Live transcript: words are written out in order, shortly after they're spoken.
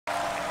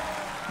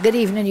Good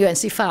evening,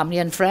 UNC family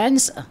and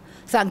friends.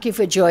 Thank you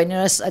for joining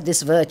us at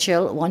this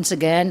virtual once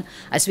again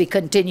as we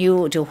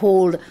continue to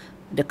hold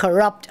the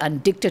corrupt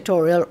and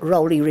dictatorial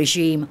Rowley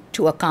regime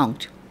to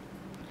account.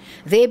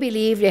 They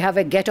believe they have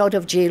a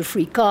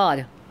get-out-of-jail-free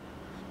card,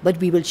 but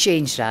we will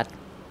change that.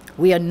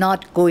 We are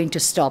not going to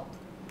stop.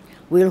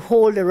 We'll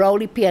hold the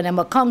Rowley PNM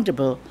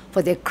accountable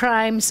for their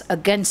crimes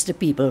against the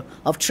people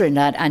of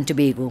Trinidad and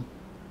Tobago.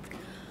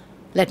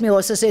 Let me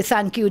also say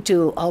thank you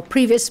to our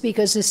previous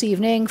speakers this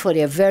evening for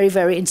their very,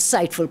 very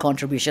insightful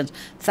contributions.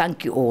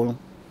 Thank you all.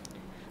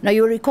 Now,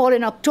 you'll recall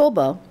in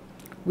October,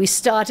 we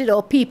started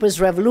our People's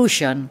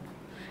Revolution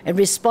in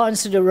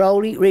response to the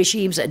Rowley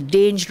regime's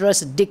dangerous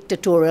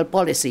dictatorial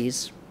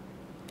policies.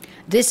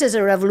 This is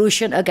a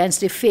revolution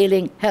against a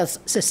failing health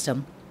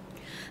system.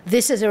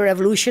 This is a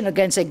revolution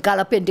against a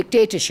galloping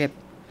dictatorship.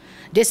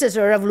 This is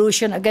a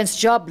revolution against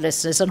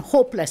joblessness and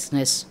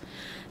hopelessness.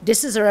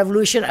 This is a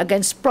revolution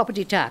against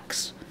property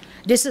tax.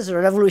 This is a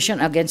revolution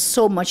against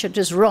so much that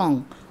is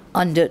wrong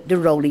under the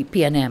Rowley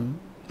PNM.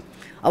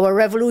 Our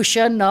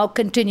revolution now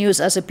continues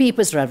as a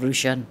people's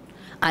revolution,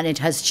 and it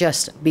has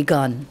just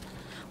begun.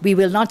 We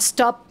will not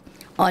stop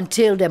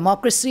until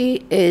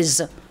democracy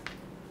is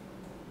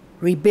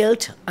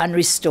rebuilt and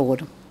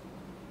restored.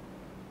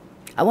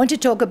 I want to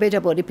talk a bit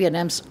about the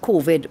PNM's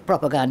COVID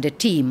propaganda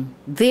team.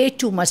 They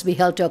too must be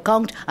held to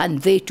account,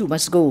 and they too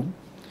must go.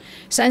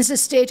 Since the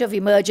state of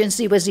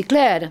emergency was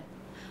declared,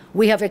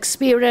 we have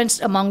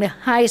experienced among the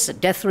highest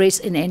death rates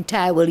in the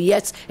entire world,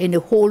 yes, in the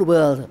whole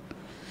world.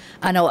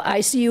 And our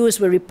ICUs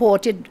were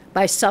reported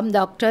by some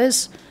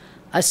doctors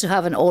as to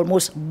have an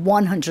almost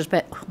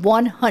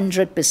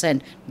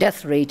 100%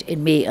 death rate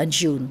in May and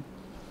June.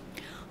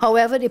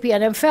 However, the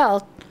PNM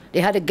felt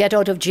they had a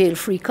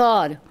get-out-of-jail-free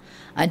card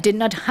and did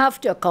not have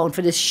to account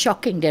for this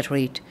shocking death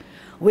rate,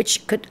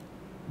 which could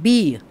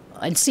be,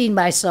 and seen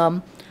by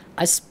some,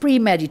 as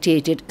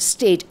premeditated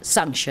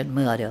state-sanctioned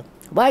murder.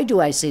 Why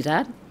do I say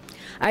that?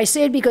 I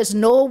say it because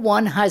no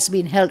one has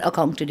been held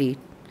accountable.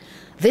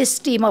 This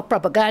team of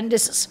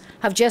propagandists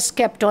have just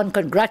kept on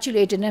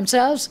congratulating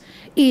themselves.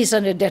 Ease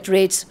and the death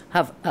rates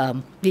have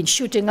been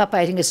shooting up.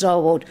 I think it's now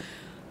about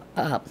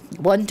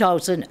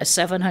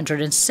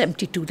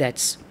 1,772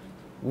 deaths.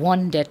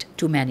 One death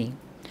too many.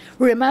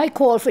 Remember, I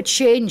called for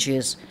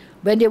changes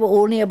when there were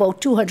only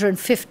about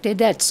 250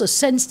 deaths. So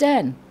since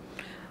then,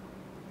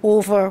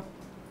 over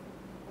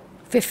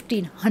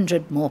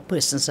 1,500 more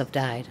persons have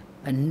died,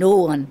 and no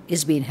one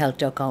is being held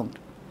to account.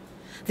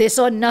 They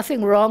saw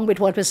nothing wrong with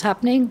what was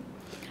happening.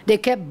 They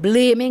kept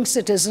blaming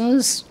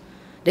citizens.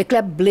 They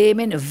kept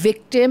blaming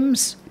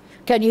victims.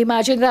 Can you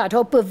imagine that?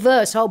 How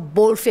perverse, how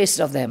bold-faced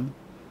of them.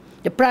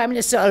 The Prime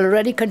Minister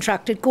already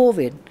contracted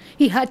COVID.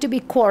 He had to be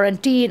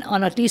quarantined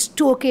on at least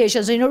 2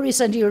 occasions. You know,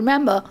 recently, you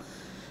remember,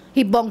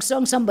 he bounced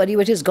on somebody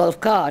with his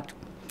golf cart.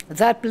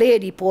 That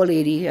lady, poor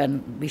lady,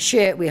 and we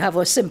have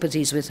our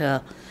sympathies with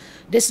her.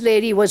 This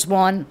lady was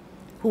one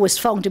who was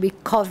found to be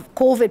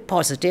COVID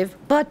positive,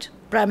 but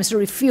Prime Minister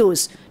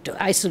refused to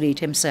isolate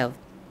himself.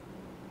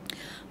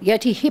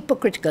 Yet he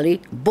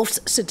hypocritically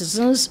buffs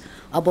citizens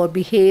about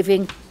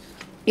behaving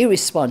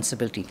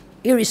irresponsibly,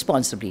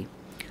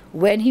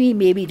 when he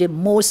may be the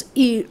most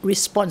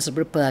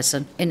irresponsible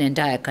person in the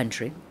entire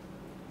country.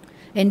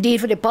 Indeed,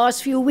 for the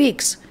past few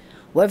weeks,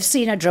 we've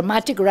seen a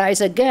dramatic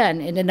rise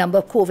again in the number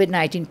of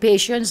COVID-19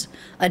 patients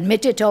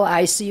admitted to our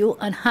ICU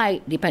and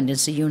high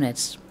dependency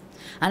units.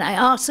 And I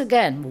ask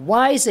again,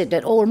 why is it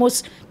that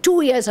almost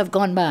 2 years have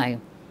gone by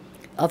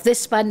of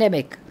this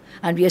pandemic,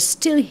 and we are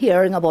still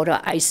hearing about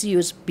our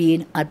ICUs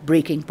being at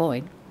breaking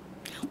point?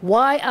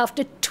 Why,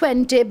 after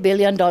 $20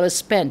 billion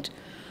spent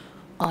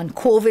on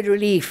COVID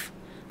relief,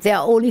 there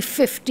are only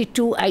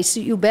 52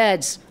 ICU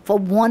beds for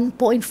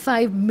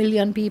 1.5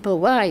 million people?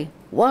 Why?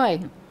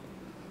 Why?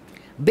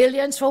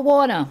 Billions for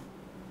Warner,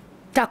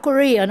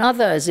 Thackeray and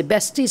others, the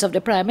besties of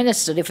the Prime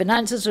Minister, the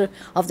finances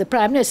of the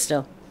Prime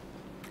Minister.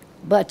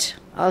 But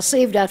I'll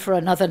save that for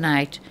another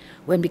night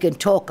when we can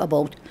talk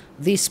about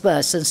these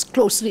persons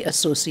closely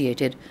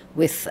associated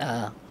with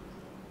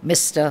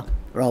Mr.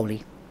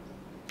 Rowley.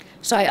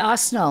 So I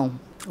ask now,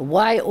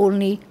 why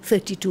only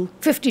 52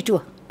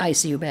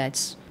 ICU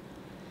beds?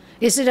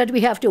 Is it that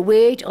we have to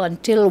wait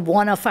until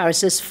one of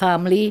Farris's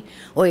family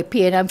or a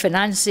PNM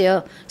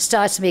financier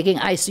starts making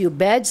ICU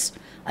beds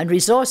and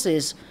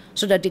resources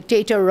so that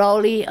dictator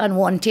Rowley and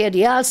Wantia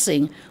Diyal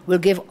Singh will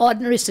give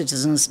ordinary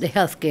citizens the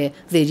health care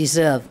they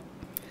deserve?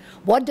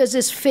 What does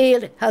this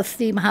failed health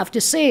team have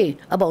to say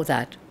about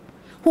that?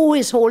 Who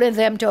is holding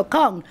them to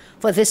account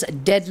for this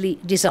deadly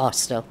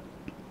disaster?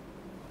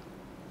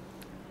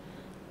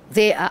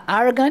 They are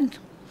arrogant,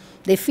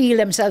 they feel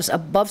themselves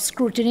above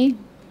scrutiny,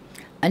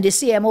 and the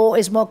CMO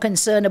is more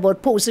concerned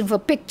about posing for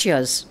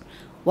pictures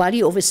while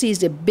he oversees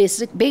the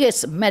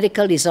biggest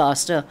medical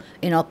disaster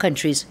in our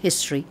country's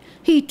history.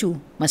 He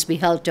too must be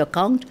held to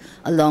account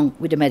along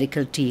with the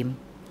medical team.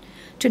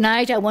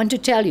 Tonight I want to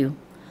tell you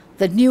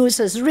that news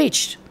has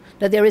reached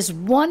that there is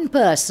one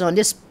person on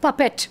this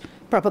puppet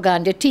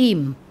propaganda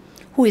team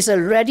who is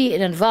already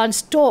in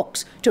advanced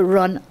talks to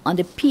run on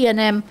the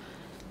PNM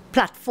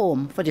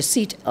platform for the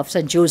seat of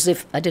St.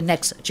 Joseph at the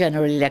next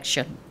general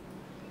election.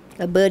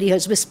 A birdie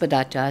has whispered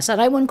that to us,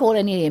 and I won't call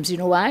any names, you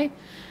know why?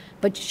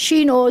 But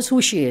she knows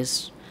who she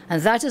is,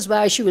 and that is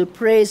why she will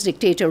praise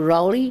Dictator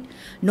Rowley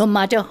no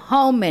matter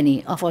how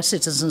many of our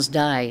citizens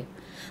die.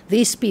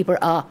 These people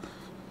are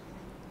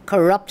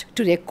corrupt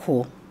to their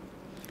core.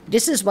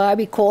 This is why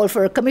we call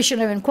for a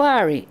commission of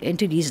inquiry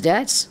into these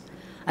deaths,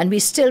 and we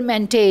still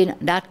maintain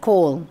that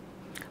call.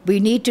 We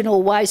need to know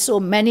why so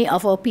many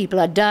of our people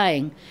are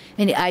dying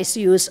in the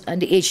ICUs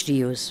and the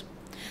HDUs.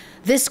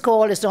 This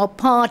call is now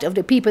part of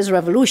the people's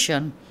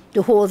revolution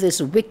to hold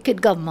this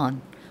wicked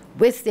government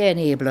with their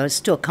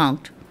enablers to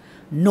account.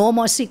 No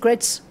more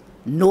secrets,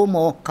 no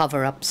more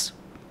cover-ups.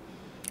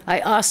 I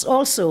asked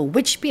also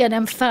which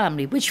PNM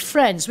family, which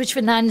friends, which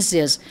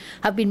financiers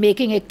have been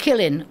making a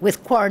killing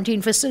with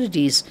quarantine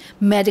facilities,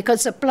 medical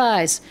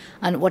supplies,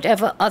 and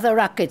whatever other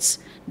rackets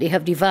they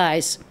have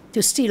devised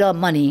to steal our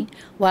money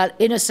while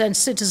innocent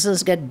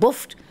citizens get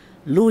buffed,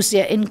 lose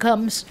their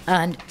incomes,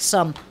 and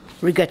some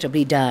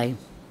regrettably die.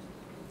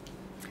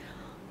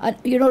 And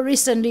you know,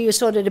 recently you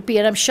saw that the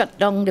PNM shut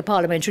down the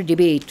parliamentary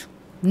debate.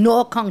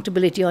 No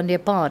accountability on their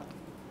part.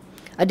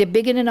 At the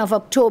beginning of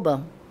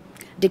October,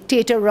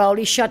 Dictator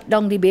Rowley shut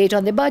down debate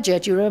on the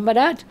budget. You remember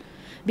that?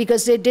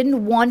 Because they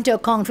didn't want to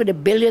account for the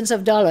billions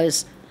of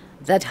dollars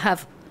that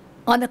have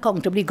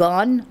unaccountably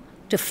gone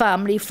to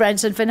family,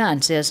 friends, and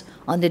financiers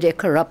under their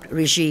corrupt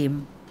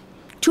regime.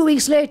 2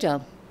 weeks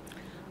later,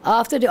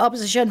 after the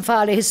opposition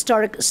filed a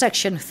historic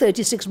Section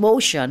 36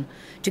 motion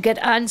to get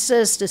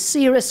answers to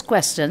serious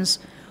questions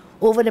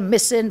over the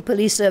missing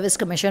Police Service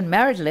Commission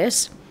merit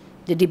list,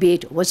 the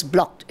debate was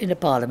blocked in the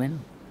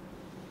Parliament.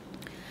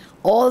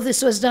 All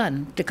this was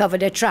done to cover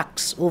their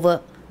tracks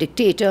over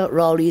Dictator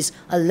Rowley's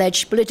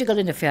alleged political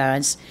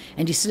interference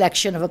in the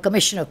selection of a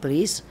commissioner of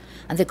police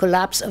and the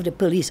collapse of the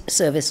Police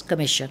Service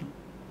Commission.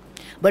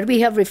 But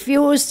we have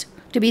refused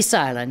to be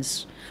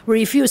silenced. We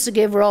refuse to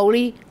give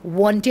Rowley,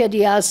 Wantia,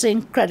 Dial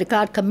Singh, Credit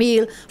Card,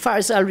 Camille,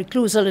 Faisal,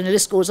 Reclusal, and the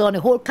list goes on,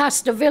 a whole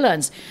cast of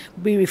villains.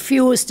 We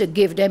refuse to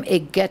give them a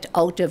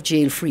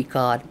get-out-of-jail-free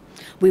card.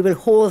 We will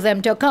hold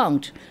them to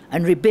account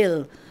and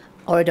rebuild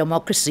our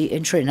democracy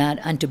in Trinidad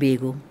and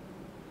Tobago.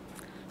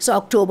 So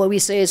October, we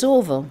say, is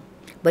over,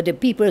 but the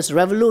people's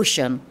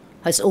revolution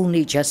has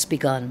only just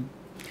begun.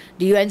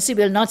 The UNC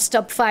will not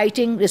stop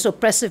fighting this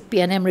oppressive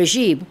PNM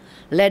regime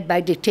led by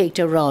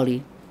Dictator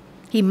Rowley.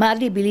 He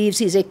madly believes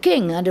he's a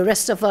king and the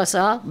rest of us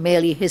are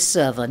merely his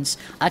servants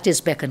at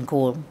his beck and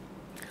call.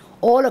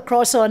 All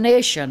across our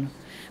nation,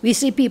 we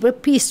see people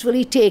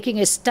peacefully taking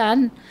a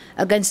stand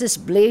against this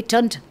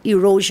blatant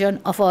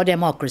erosion of our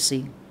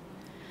democracy.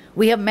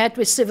 We have met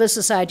with civil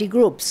society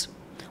groups.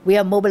 We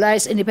have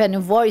mobilized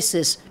independent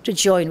voices to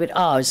join with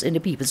ours in the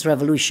People's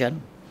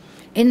Revolution.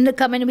 In the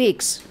coming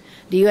weeks,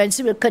 the UNC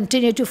will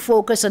continue to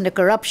focus on the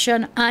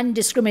corruption and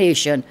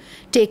discrimination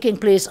taking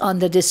place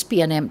under this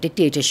PNM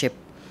dictatorship.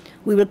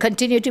 We will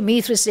continue to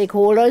meet with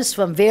stakeholders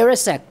from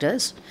various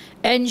sectors,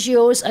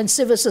 NGOs, and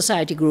civil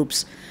society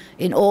groups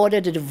in order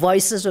that the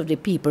voices of the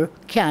people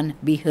can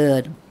be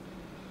heard.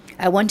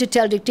 I want to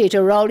tell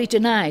Dictator Rowley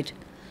tonight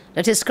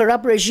that his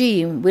corrupt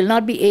regime will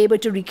not be able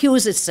to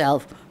recuse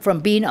itself from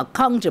being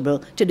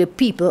accountable to the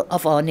people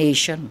of our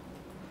nation.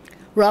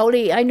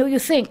 Rowley, I know you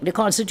think the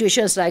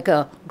Constitution is like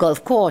a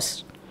golf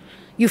course.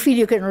 You feel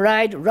you can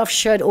ride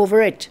roughshod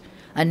over it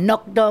and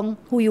knock down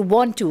who you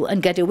want to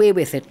and get away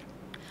with it.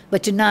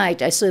 But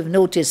tonight, I serve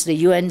notice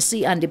the UNC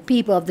and the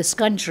people of this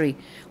country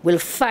will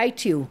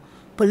fight you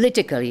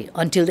politically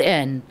until the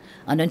end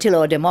and until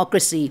our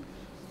democracy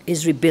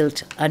is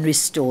rebuilt and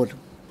restored.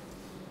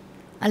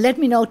 And let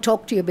me now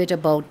talk to you a bit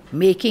about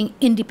making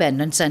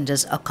independent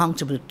centers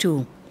accountable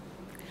too.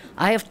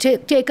 I have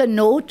taken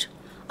note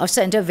of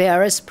Senator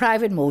Vera's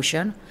private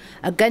motion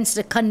against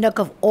the conduct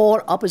of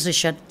all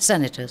opposition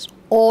senators,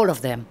 all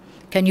of them.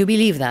 Can you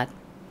believe that?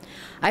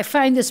 I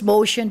find this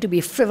motion to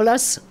be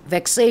frivolous,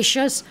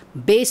 vexatious,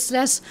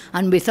 baseless,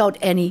 and without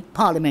any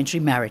parliamentary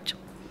merit.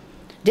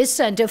 This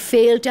centre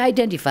failed to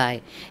identify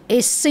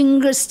a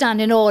single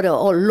standing order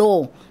or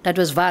law that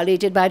was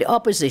violated by the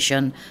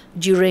opposition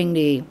during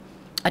the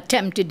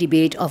attempted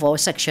debate of our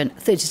Section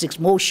 36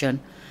 motion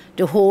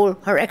to hold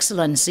Her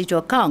Excellency to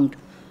account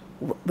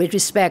with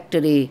respect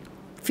to the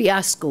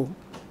fiasco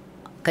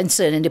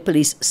concerning the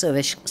Police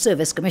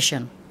Service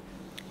Commission.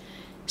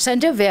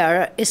 Senator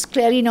Vera is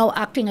clearly now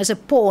acting as a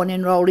pawn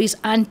in Rowley's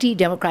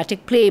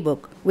anti-democratic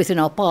playbook within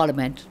our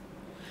parliament.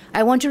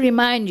 I want to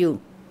remind you,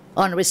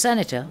 Honourable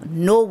Senator,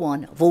 no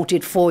one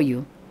voted for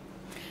you.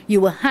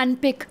 You were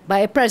handpicked by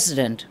a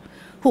president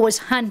who was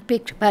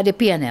handpicked by the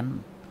PNM.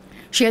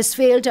 She has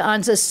failed to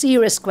answer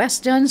serious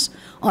questions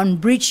on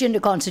breaching the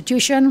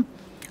Constitution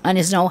and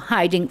is now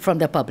hiding from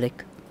the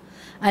public.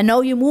 And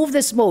now you move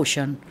this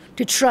motion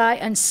to try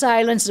and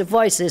silence the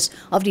voices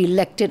of the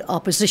elected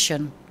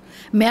opposition.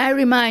 May I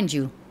remind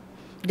you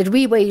that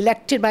we were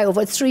elected by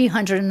over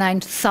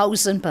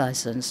 309,000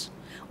 persons.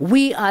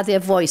 We are their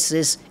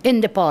voices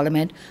in the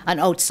Parliament and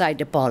outside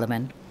the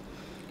Parliament.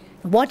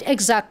 What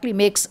exactly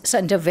makes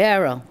Senator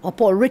Vera or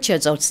Paul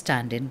Richards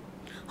outstanding?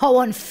 How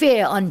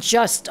unfair,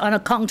 unjust,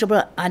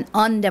 unaccountable, and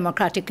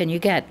undemocratic can you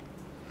get?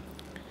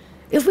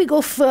 If we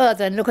go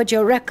further and look at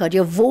your record,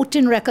 your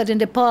voting record in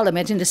the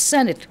Parliament, in the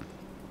Senate,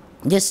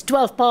 this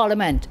 12th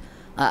Parliament,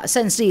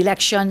 since the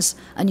elections,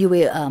 and you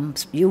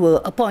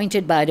were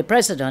appointed by the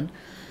President,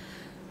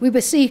 we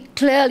will see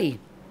clearly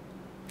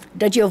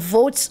that your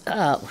votes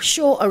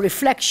show a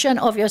reflection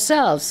of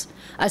yourselves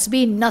as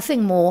being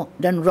nothing more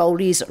than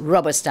Rowley's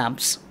rubber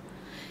stamps.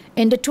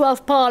 In the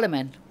 12th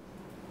Parliament,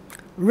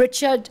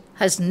 Richard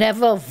has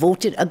never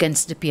voted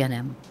against the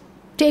PNM.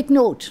 Take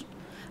note,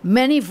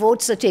 many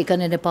votes are taken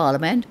in the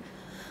Parliament,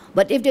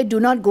 but if they do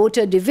not go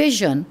to a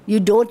division, you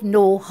don't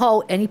know how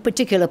any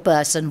particular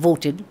person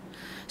voted.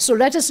 So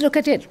let us look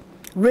at it.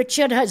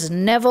 Richard has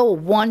never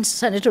once,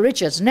 Senator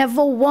Richards,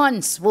 never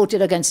once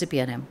voted against the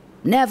PNM.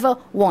 Never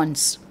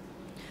once.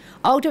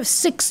 Out of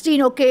 16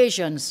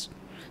 occasions,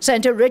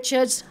 Senator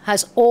Richards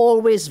has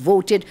always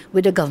voted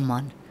with the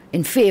government,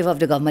 in favor of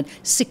the government,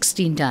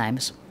 16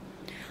 times.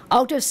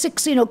 Out of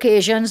 16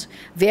 occasions,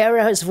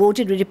 Vera has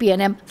voted with the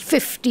PNM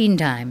 15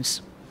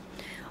 times.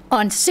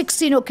 On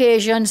 16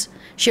 occasions,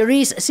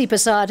 Sharice C.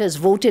 Persad has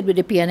voted with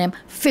the PNM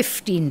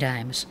 15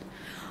 times.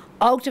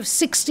 Out of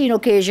 16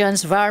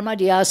 occasions, Varma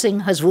Diyal Singh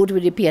has voted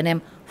with the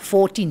PNM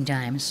 14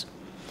 times.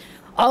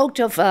 Out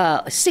of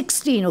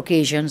 16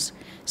 occasions,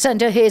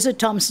 Senator Hazel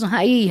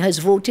Thompson-Haye has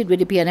voted with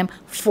the PNM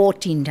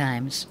 14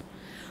 times.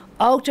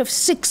 Out of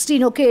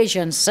 16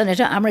 occasions,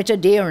 Senator Amrita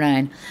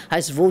Deorine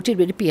has voted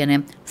with the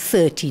PNM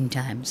 13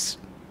 times.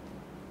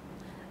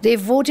 They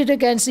voted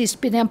against these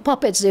PNM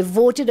puppets. They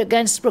voted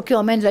against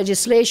procurement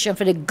legislation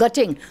for the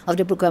gutting of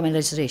the procurement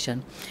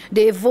legislation.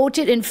 They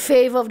voted in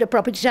favor of the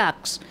property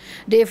tax.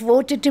 They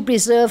voted to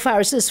preserve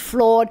Harris's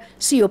flawed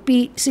COP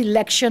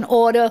selection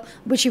order,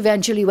 which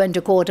eventually went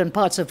to court and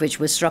parts of which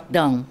were struck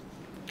down.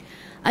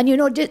 And you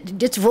know,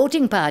 this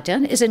voting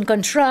pattern is in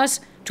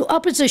contrast to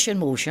opposition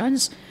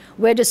motions,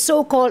 where the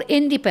so-called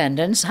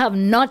independents have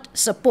not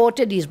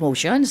supported these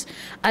motions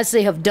as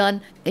they have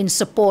done in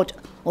support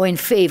or in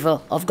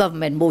favor of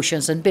government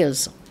motions and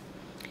bills.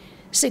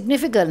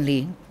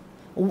 Significantly,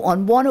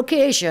 on one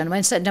occasion,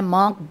 when Senator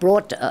Mark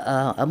brought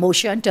a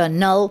motion to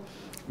annul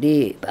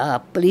the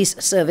Police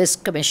Service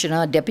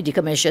Commissioner, Deputy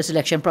Commissioner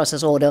Selection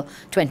Process Order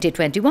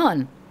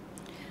 2021,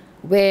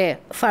 where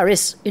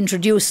Faris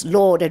introduced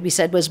law that we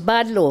said was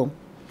bad law.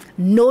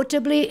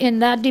 Notably in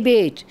that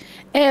debate,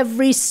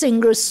 every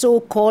single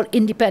so-called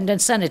independent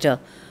senator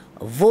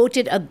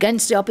voted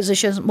against the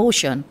opposition's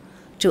motion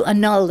to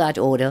annul that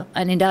order,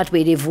 and in that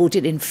way they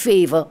voted in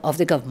favor of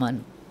the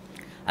government.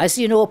 As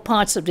you know,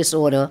 parts of this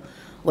order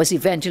was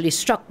eventually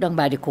struck down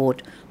by the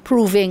court,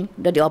 proving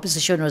that the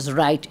opposition was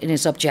right in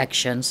its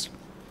objections.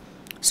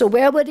 So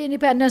where were the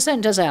independent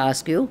senators, I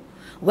ask you,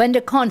 when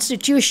the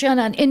Constitution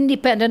and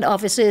independent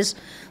offices,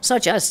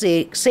 such as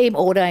the same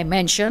order I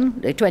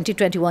mentioned, the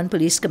 2021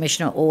 Police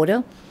Commissioner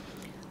Order,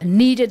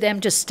 needed them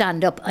to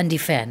stand up and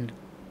defend?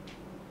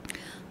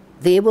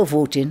 They were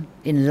voting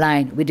in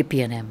line with the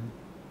PNM.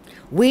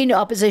 We in the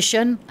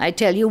opposition, I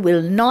tell you,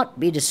 will not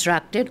be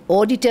distracted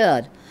or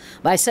deterred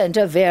by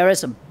Senator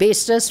Vera's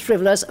baseless,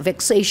 frivolous,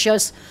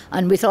 vexatious,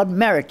 and without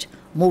merit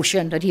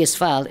motion that he has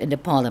filed in the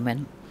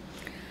Parliament.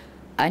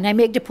 And I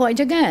make the point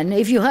again,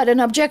 if you had an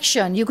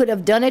objection, you could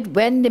have done it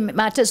when the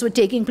matters were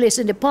taking place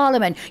in the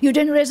Parliament. You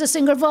didn't raise a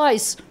single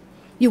voice.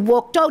 You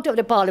walked out of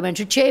the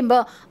parliamentary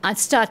chamber and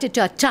started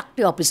to attack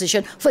the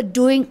opposition for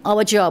doing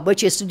our job,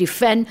 which is to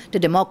defend the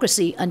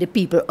democracy and the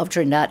people of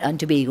Trinidad and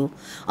Tobago.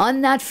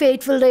 On that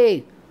fateful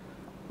day,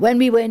 when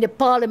we were in the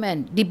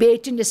Parliament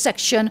debating the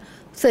Section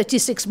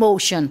 36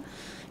 motion,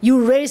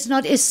 you raised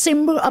not a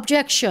single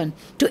objection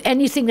to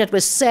anything that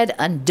was said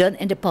and done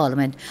in the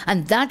Parliament.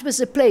 And that was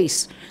the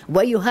place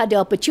where you had the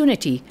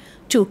opportunity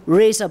to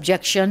raise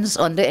objections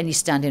under any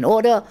standing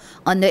order,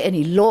 under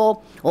any law,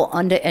 or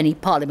under any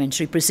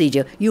parliamentary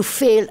procedure. You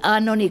failed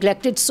and are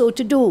neglected so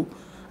to do.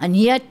 And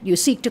yet you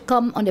seek to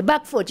come on the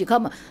back foot. You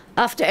come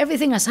after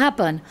everything has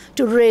happened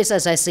to raise,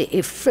 as I say,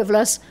 a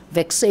frivolous,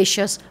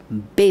 vexatious,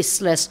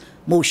 baseless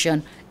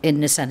motion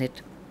in the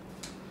Senate.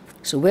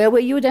 So where were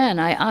you then?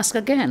 I ask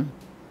again.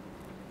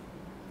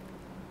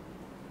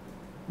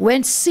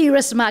 When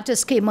serious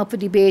matters came up for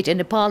debate in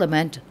the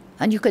Parliament,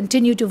 and you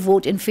continue to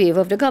vote in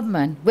favor of the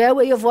government, where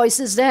were your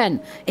voices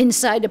then?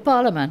 Inside the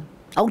Parliament,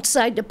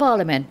 outside the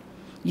Parliament,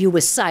 you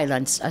were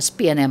silenced as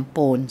PNM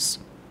pawns.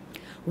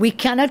 We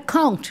cannot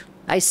count,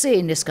 I say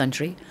in this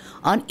country,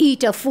 on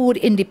eat-a food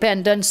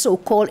independent,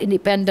 so-called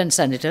independent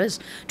senators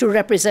to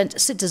represent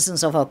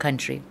citizens of our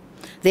country.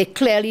 They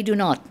clearly do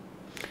not.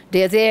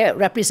 They're there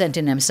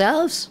representing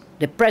themselves,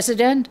 the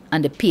president,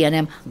 and the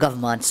PNM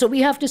government. So we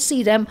have to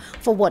see them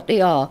for what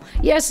they are.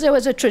 Yes, there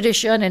was a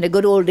tradition in the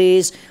good old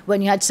days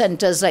when you had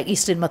senators like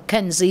Easton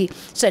Mackenzie,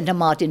 Senator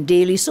Martin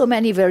Daly, so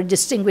many very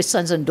distinguished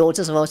sons and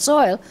daughters of our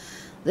soil.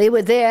 They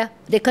were there,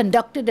 they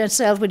conducted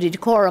themselves with the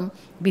decorum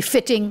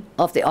befitting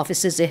of the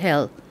offices they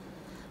held.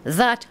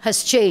 That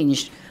has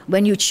changed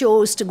when you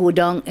chose to go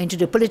down into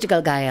the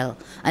political guile,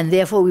 and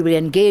therefore we will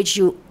engage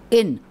you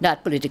in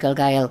that political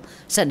guile,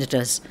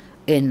 senators,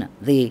 in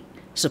the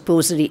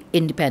supposedly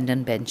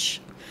independent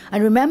bench.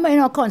 And remember, in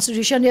our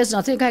Constitution, there's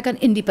nothing like an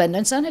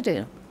independent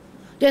senator.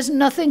 There's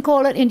nothing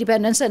called an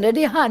independent senator.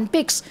 They're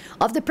handpicks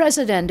of the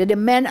president. They're the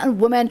men and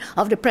women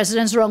of the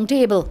president's round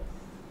table.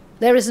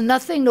 There is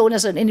nothing known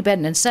as an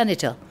independent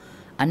senator.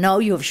 And now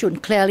you have shown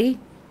clearly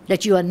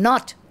that you are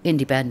not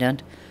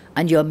independent,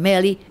 and you're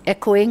merely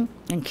echoing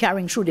and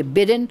carrying through the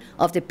bidding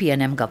of the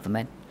PNM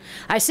government.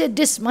 I said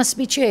this must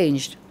be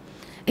changed.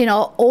 In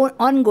our own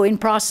ongoing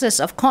process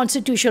of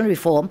constitutional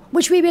reform,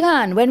 which we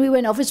began, when we were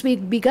in office, we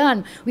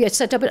had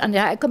set up an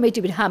High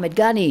Committee with Hamid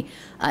Ghani,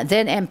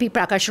 then MP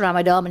Prakash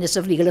Ramadhan, Minister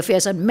of Legal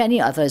Affairs, and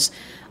many others.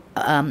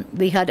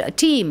 We had a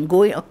team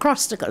going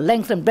across the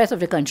length and breadth of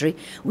the country.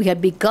 We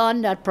had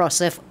begun that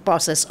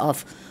process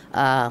of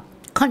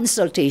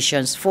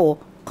consultations for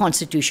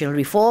constitutional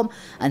reform,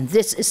 and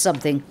this is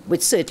something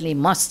which certainly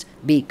must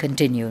be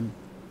continued.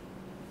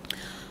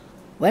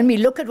 When we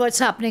look at what's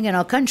happening in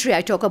our country,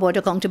 I talk about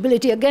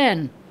accountability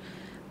again.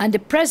 And the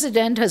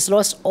president has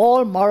lost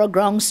all moral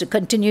grounds to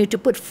continue to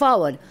put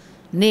forward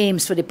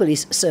names for the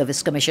Police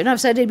Service Commission.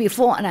 I've said it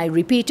before, and I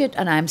repeat it,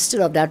 and I'm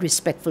still of that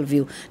respectful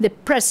view. The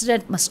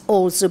president must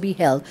also be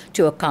held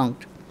to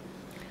account.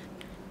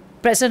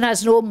 The president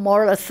has no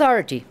moral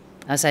authority,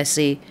 as I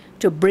say,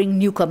 to bring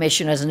new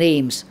commissioners'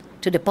 names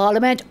to the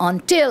parliament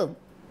until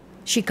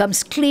she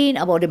comes clean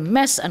about the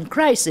mess and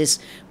crisis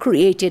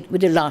created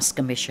with the last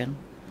commission.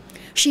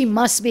 She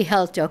must be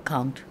held to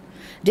account.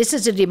 This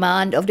is the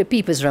demand of the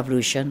People's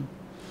Revolution.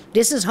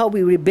 This is how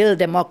we rebuild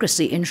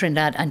democracy in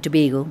Trinidad and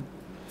Tobago.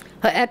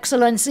 Her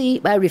Excellency,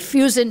 by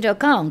refusing to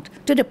account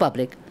to the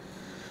public,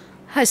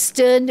 has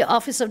turned the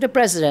office of the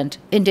president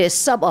into a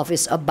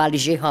sub-office of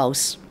Balijé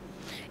House.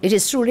 It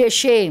is truly a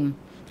shame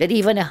that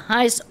even the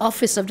highest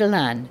office of the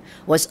land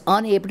was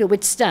unable to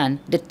withstand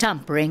the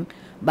tampering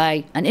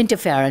by and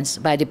interference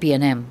by the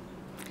PNM.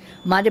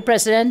 Madam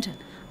President,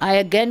 I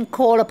again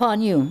call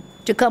upon you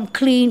to come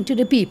clean to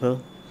the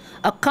people,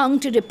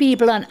 account to the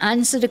people, and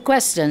answer the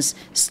questions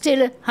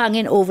still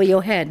hanging over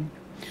your head.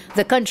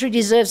 The country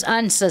deserves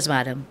answers,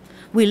 madam.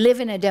 We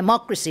live in a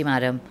democracy,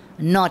 madam,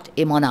 not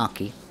a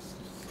monarchy.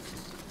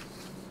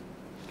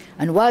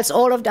 And whilst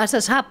all of that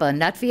has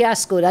happened, that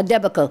fiasco, that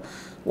debacle,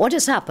 what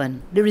has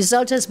happened? The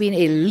result has been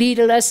a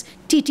leaderless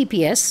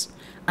TTPS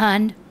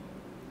and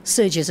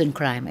surges in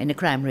crime, in the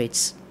crime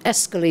rates,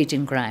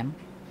 escalating crime.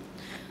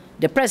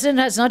 The president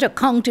has not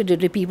accounted to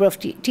the people of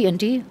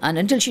TNT, and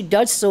until she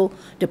does so,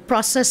 the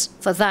process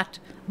for that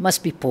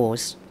must be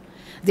paused.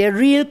 There are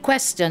real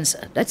questions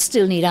that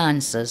still need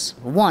answers.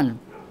 One,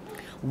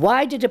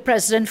 why did the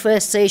president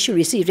first say she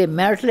received a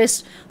merit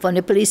list from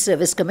the Police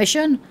Service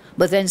Commission,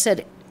 but then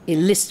said a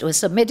list was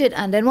submitted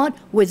and then what?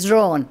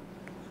 Withdrawn.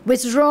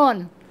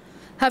 Withdrawn.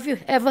 Have you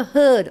ever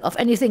heard of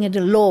anything in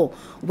the law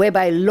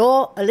whereby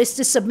law a list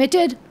is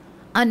submitted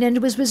and then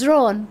it was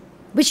withdrawn?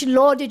 Which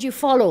law did you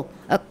follow?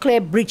 A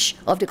clear breach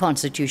of the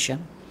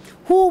Constitution.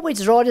 Who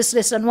withdrew this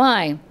list and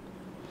why?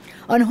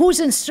 On whose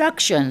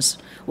instructions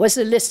was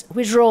the list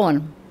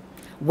withdrawn?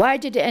 Why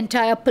did the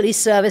entire Police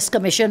Service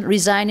Commission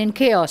resign in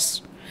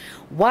chaos?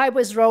 Why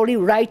was Rowley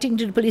writing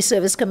to the Police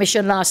Service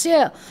Commission last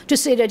year to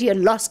say that he had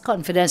lost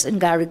confidence in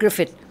Gary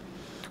Griffith?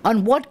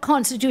 On what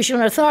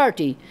constitutional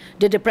authority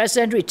did the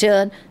president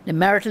return the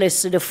merit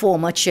list to the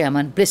former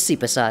chairman,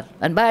 Bissessar?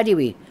 And by the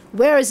way,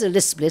 where is the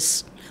list,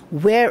 Bliss?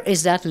 Where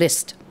is that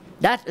list?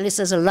 That list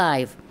is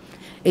alive.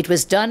 It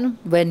was done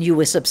when you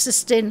were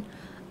subsisting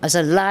as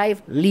a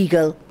live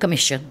legal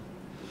commission.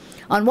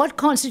 On what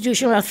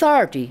constitutional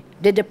authority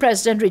did the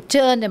president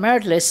return the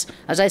merit list,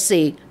 as I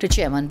say, to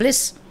Chairman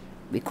Bliss?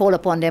 We call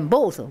upon them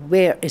both.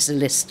 Where is the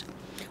list?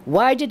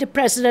 Why did the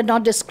president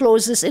not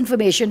disclose this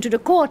information to the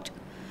court?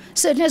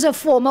 Certainly as a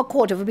former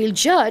Court of Appeal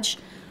judge,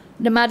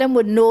 the madam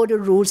would know the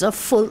rules of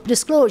full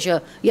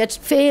disclosure, yet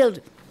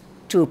failed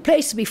to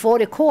place before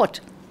the court,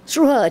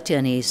 through her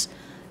attorneys,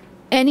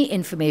 any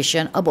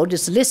information about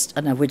this list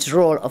and a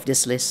withdrawal of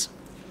this list.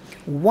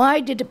 Why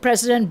did the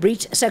president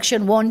breach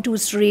Section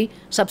 123,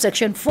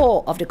 subsection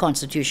 4 of the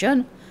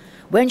Constitution,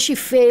 when she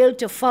failed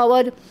to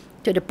forward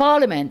to the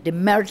Parliament the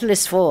merit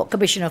list for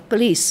Commissioner of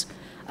Police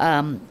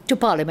to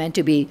Parliament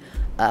to be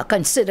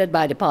considered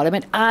by the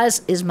Parliament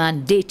as is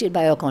mandated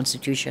by our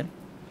Constitution?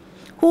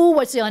 Who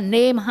was the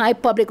unnamed high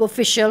public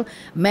official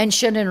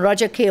mentioned in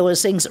Roger K.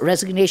 Singh's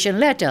resignation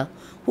letter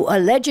who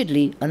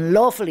allegedly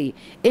unlawfully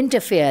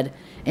interfered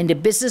in the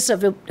business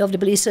of the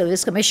Police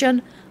Service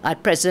Commission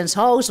at President's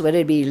House, whether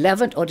it be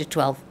 11th or the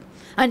 12th?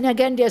 And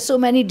again, there are so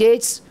many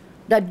dates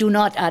that do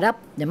not add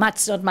up. The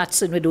math's not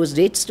matching with those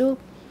dates too.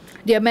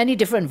 There are many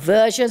different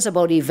versions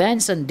about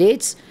events and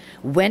dates.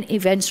 When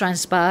events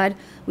transpired,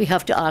 we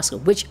have to ask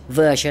which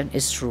version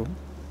is true.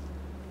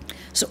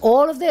 So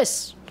all of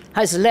this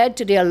has led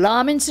to the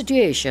alarming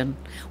situation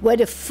where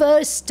the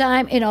first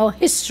time in our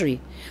history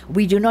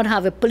we do not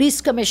have a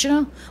police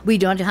commissioner, we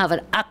don't have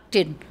an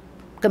acting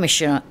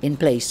commissioner in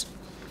place.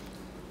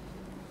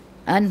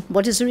 And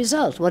what is the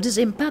result? What is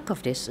the impact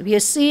of this? We are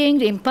seeing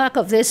the impact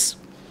of this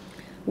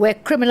where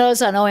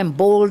criminals are now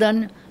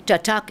emboldened to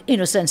attack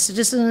innocent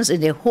citizens in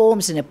their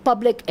homes, in the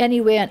public,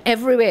 anywhere and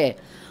everywhere,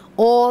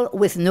 all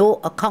with no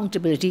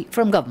accountability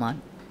from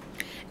government.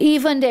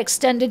 Even the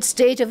extended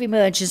state of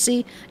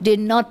emergency did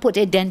not put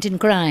a dent in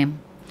crime.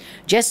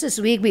 Just this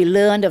week, we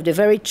learned of the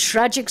very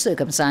tragic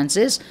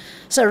circumstances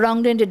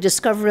surrounding the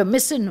discovery of a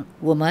missing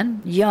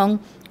woman, young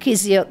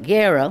Kezia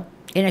Guerra,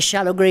 in a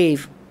shallow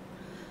grave.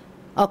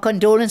 Our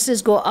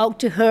condolences go out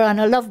to her and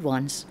her loved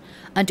ones,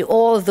 and to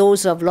all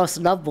those who have lost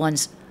loved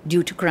ones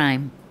due to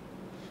crime.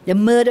 The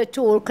murder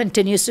toll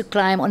continues to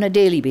climb on a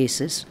daily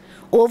basis,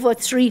 over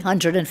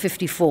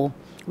 354,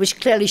 which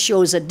clearly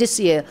shows that this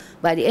year,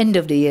 by the end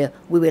of the year,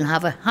 we will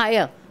have a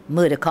higher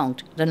murder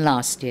count than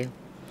last year.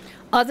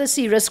 Other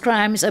serious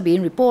crimes are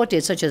being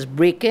reported, such as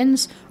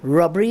break-ins,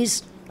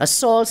 robberies,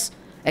 assaults,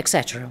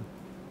 etc.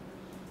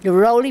 The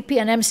Rowley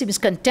PNM seems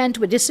content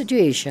with this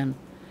situation,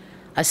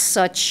 as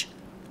such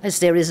as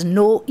there is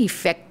no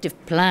effective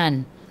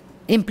plan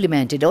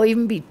implemented or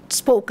even be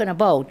spoken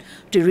about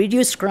to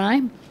reduce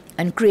crime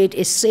and create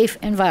a safe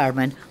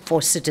environment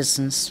for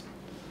citizens.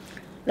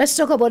 Let's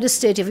talk about the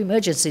state of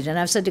emergency. And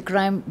I've said the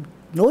crime,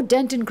 no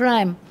dent in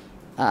crime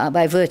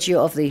by virtue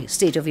of the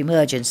state of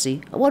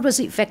emergency. What was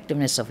the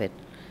effectiveness of it?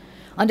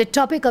 On the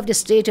topic of the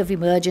state of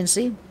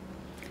emergency,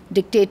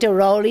 Dictator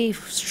Rowley,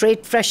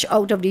 straight fresh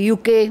out of the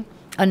UK,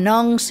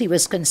 announced he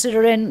was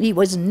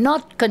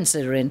not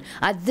considering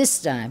at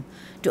this time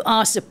to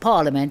ask the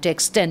Parliament to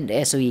extend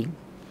the SOE.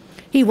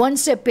 He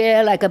wants to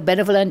appear like a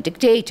benevolent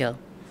dictator.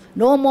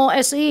 No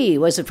more SOE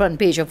was the front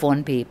page of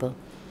one paper.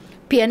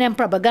 PNM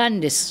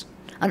propagandists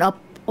and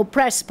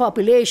oppressed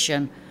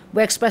population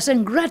were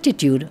expressing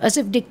gratitude as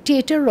if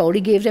Dictator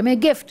Rowley gave them a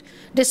gift.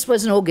 This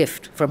was no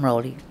gift from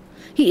Rowley.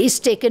 He is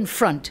taking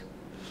front.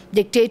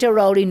 Dictator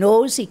Rowley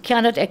knows he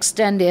cannot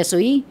extend the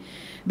SOE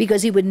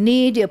because he would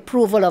need the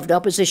approval of the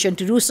opposition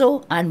to do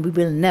so, and we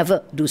will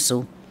never do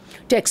so.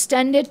 To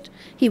extend it,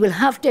 he will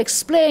have to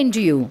explain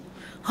to you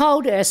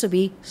how the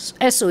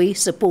SOE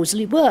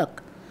supposedly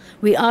work.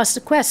 We ask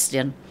the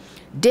question,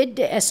 did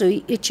the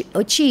SOE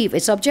achieve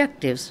its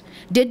objectives?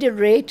 Did the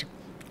rate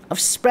of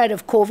spread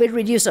of COVID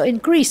reduce or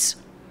increase?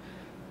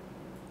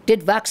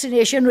 Did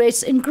vaccination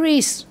rates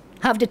increase?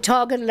 Have the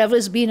target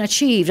levels been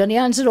achieved? And the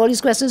answer to all these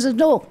questions is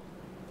no.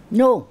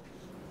 No.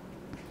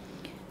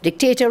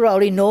 Dictator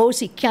Rowley knows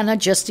he cannot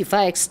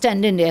justify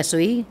extending the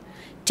SOE,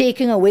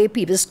 taking away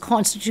people's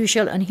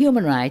constitutional and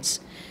human rights,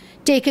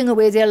 taking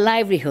away their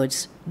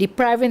livelihoods,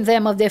 depriving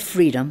them of their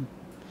freedom.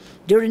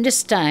 During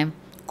this time,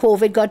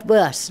 COVID got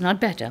worse, not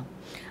better,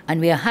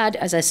 and we had,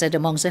 as I said,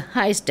 amongst the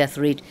highest death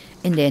rate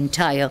in the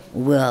entire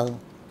world.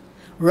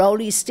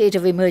 Rowley's state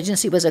of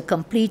emergency was a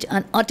complete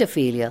and utter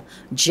failure,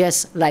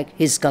 just like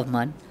his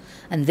government,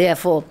 and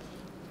therefore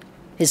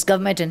his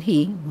government and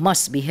he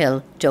must be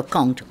held to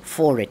account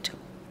for it.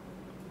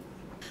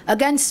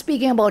 Again,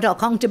 speaking about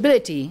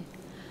accountability,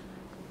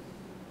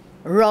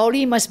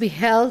 Rowley must be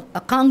held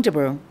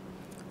accountable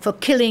for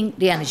killing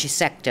the energy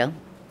sector.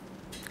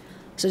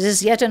 So this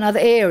is yet another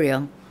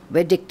area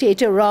where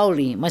Dictator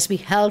Rowley must be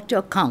held to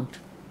account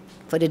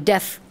for the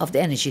death of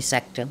the energy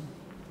sector.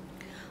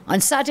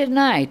 On Saturday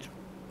night,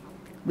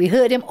 we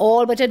heard him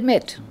all but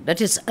admit that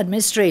his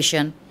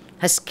administration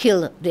has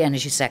killed the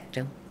energy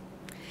sector.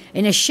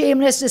 In a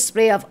shameless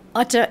display of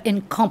utter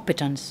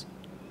incompetence,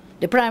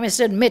 the Prime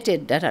Minister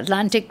admitted that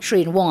Atlantic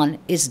Train 1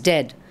 is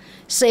dead,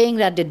 saying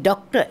that the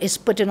doctor is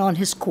putting on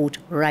his coat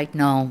right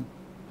now.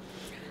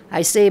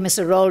 I say,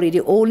 Mr. Rowley,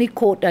 the only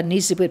coat that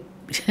needs to be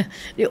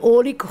the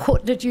only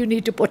coat that you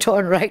need to put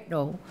on right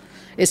now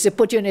is to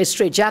put you in a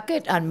straight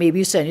jacket and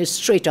maybe send you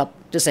straight up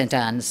to St.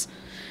 Anne's.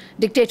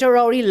 Dictator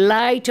Rowley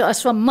lied to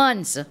us for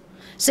months,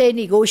 saying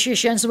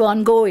negotiations were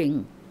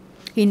ongoing.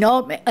 He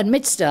now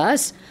admits to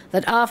us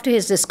that after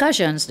his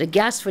discussions, the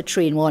gas for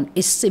Train 1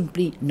 is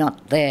simply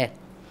not there.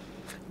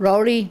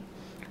 Rowley,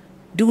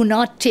 do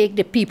not take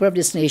the people of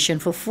this nation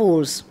for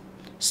fools.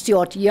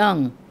 Stuart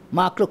Young,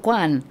 Mark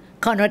Lequan,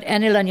 Conrad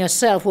Enel and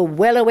yourself were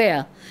well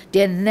aware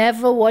there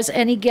never was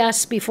any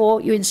gas before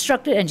you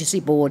instructed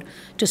NGC Board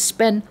to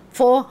spend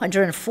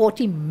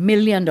 $440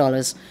 million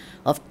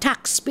of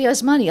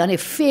taxpayers' money on a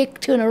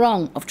fake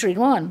turnaround of Train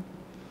 1.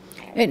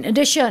 In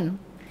addition,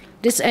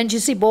 this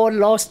NGC Board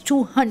lost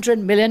 $200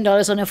 million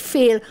on a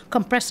failed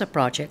compressor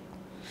project.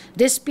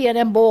 This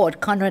PNM Board,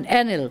 Conrad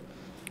Enel,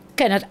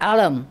 Kenneth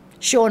Allam,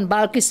 Sean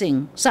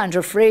Balkissing,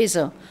 Sandra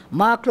Fraser,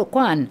 Mark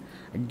Lequan,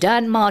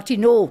 Dan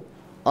Martineau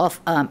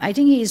of, I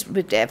think he's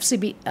with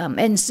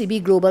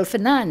NCB Global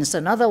Finance,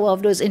 another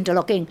of those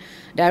interlocking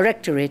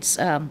directorates,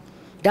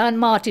 Dan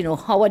Martineau,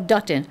 Howard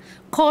Dutton,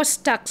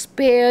 cost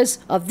taxpayers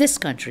of this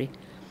country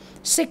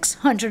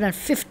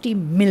 $650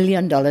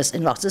 million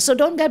in losses. So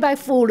don't get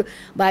fooled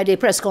by the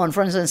press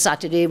conference on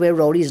Saturday where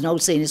Rowley is now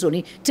saying it's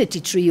only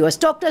 33 US.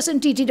 Talk to us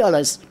in TT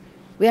dollars.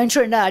 We're in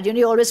Trinidad.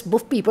 You always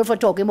buff people for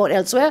talking about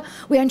elsewhere.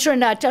 We're in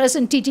Trinidad. Tell us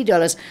in TT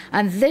dollars.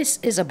 And this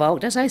is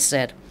about, as I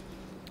said,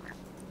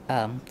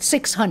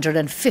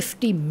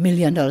 $650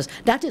 million.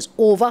 That is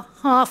over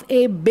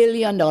 $500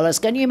 million.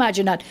 Can you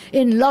imagine that?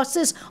 In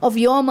losses of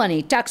your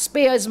money,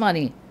 taxpayers'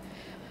 money.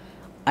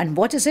 And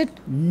what is it?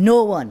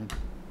 No one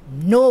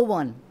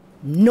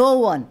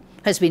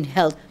has been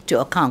held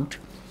to account.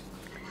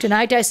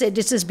 Tonight I say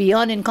this is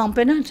beyond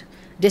incompetent.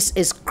 This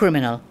is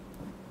criminal.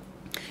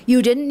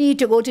 You didn't need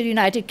to go to the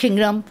United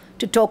Kingdom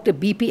to talk to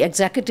BP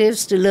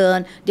executives to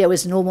learn there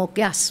was no more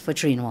gas for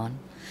Train 1.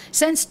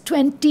 Since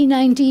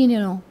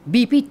 2019,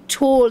 BP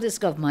told this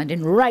government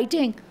in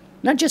writing,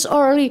 not just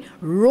orally,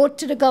 wrote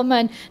to the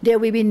government there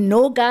will be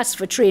no gas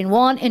for Train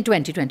 1 in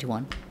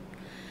 2021.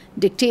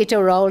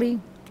 Dictator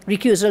Rowley,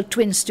 recusal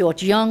twin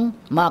Stuart Young,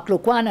 Mark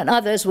Loquan, and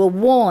others were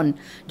warned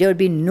there would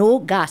be no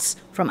gas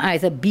from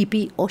either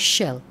BP or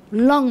Shell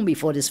long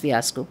before this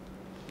fiasco.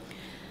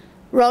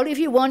 Rowley, if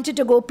you wanted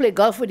to go play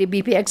golf with the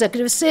BP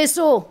executives, say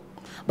so.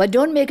 But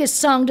don't make it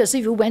sound as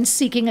if you went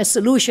seeking a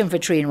solution for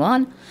Train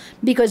 1,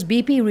 because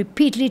BP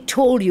repeatedly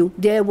told you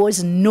there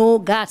was no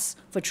gas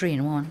for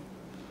Train 1.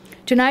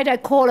 Tonight I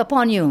call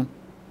upon you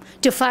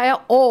to fire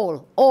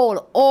all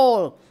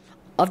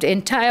of the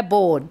entire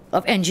board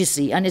of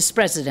NGC and its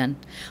president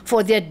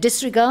for their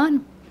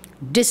disregard,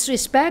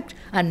 disrespect,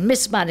 and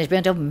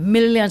mismanagement of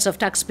millions of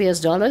taxpayers'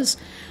 dollars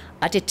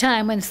at a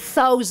time when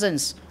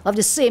thousands of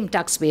the same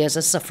taxpayers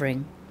are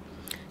suffering.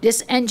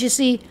 This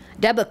NGC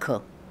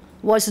debacle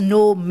was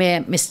no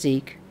mere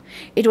mistake.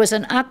 It was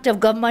an act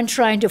of government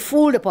trying to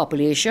fool the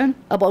population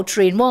about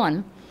Train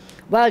 1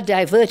 while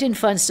diverting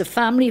funds to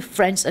family,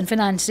 friends, and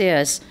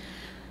financiers.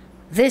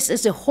 This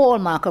is the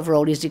hallmark of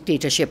Rowley's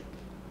dictatorship.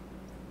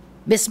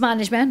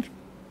 Mismanagement,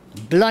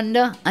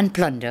 blunder, and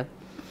plunder.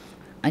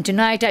 And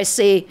tonight I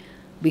say,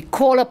 we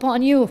call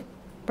upon you,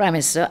 Prime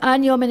Minister,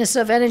 and your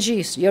Minister of Energy,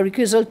 your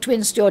recusal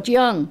twin Stuart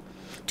Young,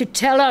 to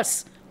tell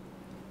us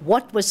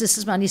what was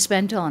this money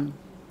spent on.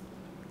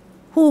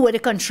 Who were the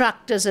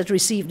contractors that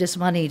received this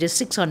money, the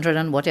 600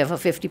 and whatever,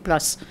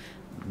 50+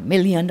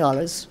 million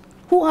dollars?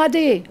 Who are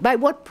they? By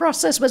what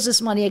process was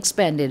this money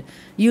expended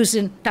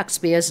using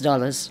taxpayers'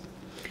 dollars?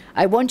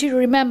 I want you to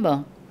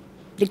remember,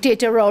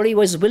 Dictator Rowley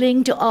was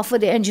willing to offer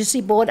the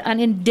NGC board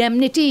an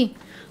indemnity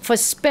for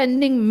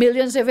spending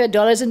millions of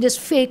dollars in this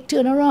fake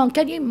turnaround.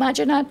 Can you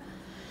imagine that?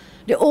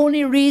 The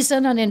only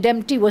reason an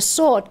indemnity was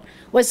sought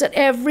was that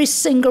every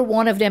single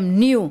one of them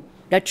knew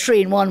that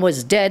Train 1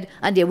 was dead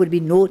and there would be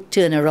no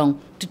turnaround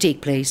to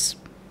take place.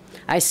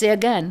 I say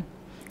again,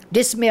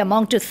 this may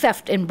amount to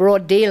theft in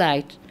broad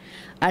daylight,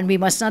 and we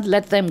must not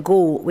let them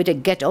go with a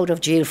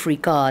get-out-of-jail-free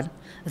card.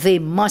 They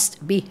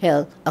must be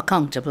held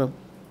accountable.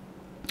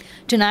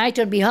 Tonight,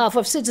 on behalf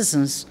of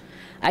citizens,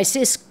 I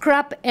say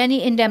scrap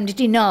any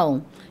indemnity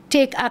now.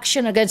 Take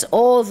action against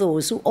all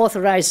those who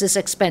authorize this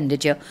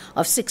expenditure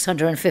of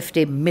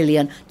 $650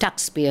 million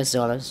taxpayers'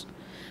 dollars.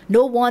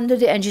 No wonder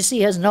the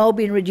NGC has now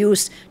been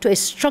reduced to a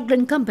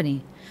struggling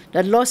company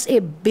that lost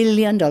 $1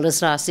 billion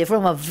last year,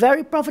 from a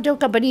very profitable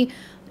company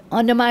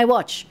under my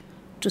watch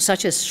to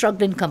such a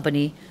struggling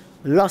company,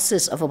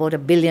 losses of about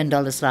 $1 billion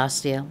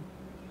last year.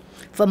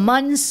 For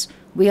months,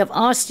 we have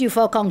asked you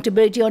for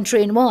accountability on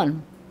Train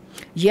 1,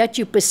 yet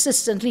you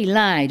persistently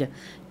lied,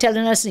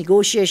 telling us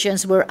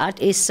negotiations were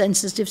at a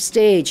sensitive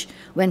stage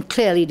when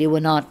clearly they were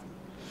not.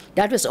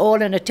 That was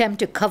all an attempt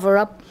to cover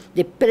up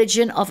the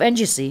pillaging of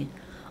NGC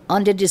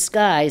under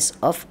disguise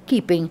of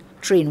keeping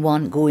Train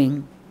 1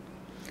 going.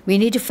 We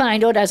need to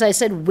find out, as I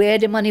said, where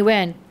the money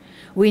went.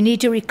 We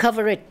need to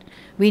recover it.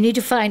 We need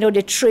to find out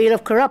the trail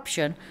of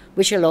corruption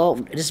which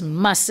allowed this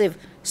massive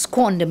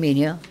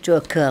squandermania to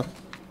occur.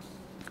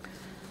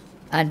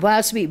 And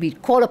whilst we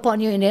call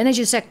upon you in the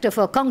energy sector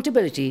for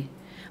accountability,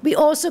 we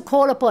also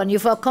call upon you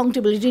for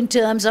accountability in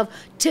terms of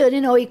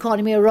turning our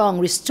economy around,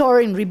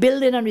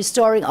 rebuilding and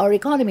restoring our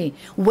economy.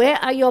 Where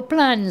are your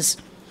plans?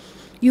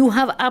 You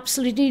have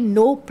absolutely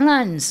no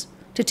plans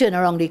to turn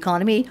around the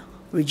economy,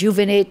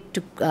 rejuvenate,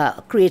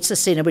 to create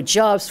sustainable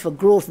jobs for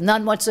growth,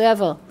 none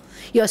whatsoever.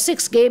 Your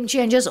 6 game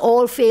changers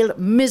all failed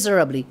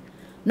miserably.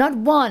 Not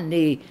one,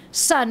 the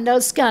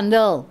Sandal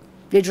scandal,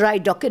 the dry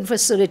docking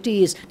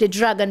facilities, the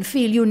Dragon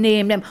Field, you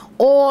name them,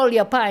 all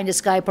your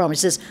pie-in-the-sky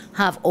promises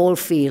have all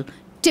failed.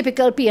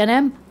 Typical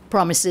PNM,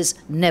 promises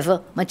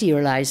never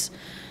materialize.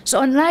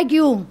 So unlike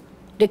you,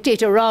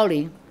 Dictator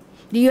Rowley,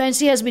 the UNC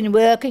has been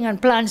working on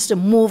plans to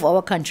move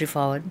our country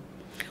forward.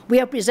 We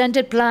have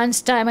presented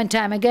plans time and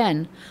time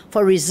again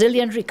for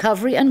resilient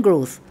recovery and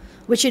growth,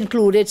 which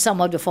included some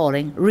of the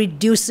following: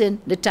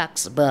 reducing the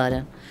tax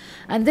burden.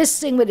 And this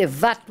thing with the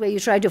VAT, where you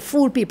try to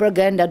fool people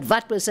again that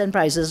VAT will send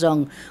prices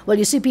down. Well,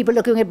 you see people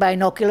looking at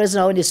binoculars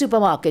now in the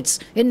supermarkets,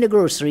 in the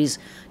groceries,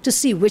 to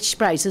see which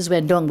prices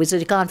went down, because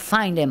they can't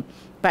find them.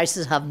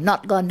 Prices have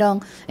not gone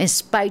down in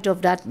spite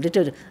of that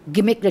little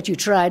gimmick that you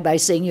tried by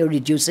saying you're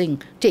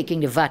reducing, taking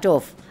the VAT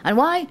off. And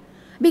why?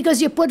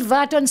 Because you put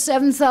VAT on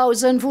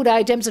 7,000 food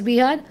items that we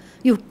had.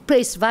 You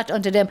place VAT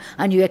onto them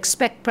and you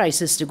expect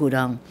prices to go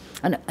down.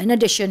 And in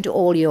addition to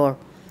all your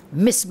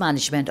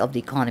mismanagement of the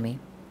economy.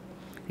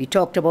 We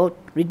talked about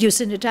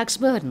reducing the tax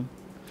burden.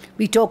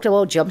 We talked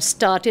about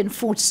jump-starting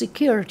food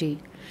security.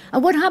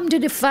 And what happened to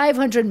the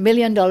 $500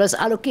 million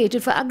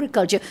allocated for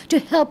agriculture to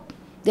help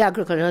the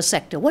agricultural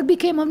sector? What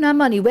became of that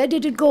money? Where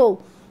did it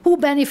go? Who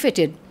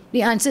benefited?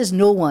 The answer is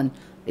no one.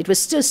 It was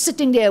still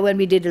sitting there when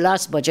we did the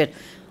last budget,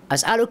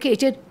 as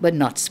allocated but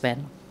not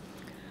spent.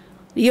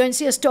 The UNC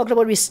has talked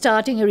about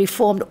restarting a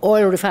reformed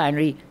oil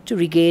refinery to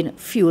regain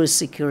fuel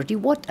security.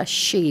 What a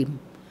shame.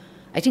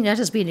 I think that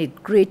has been the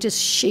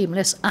greatest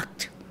shameless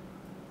act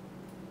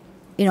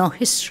in our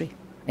history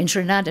in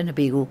Trinidad and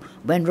Tobago,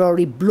 when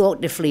Rory blew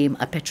out the flame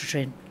at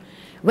Petrotrin.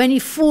 When he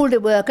fooled the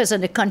workers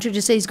and the country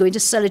to say he's going to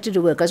sell it to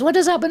the workers. What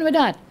has happened with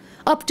that?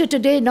 Up to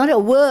today, not a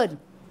word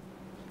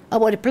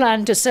about a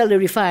plan to sell the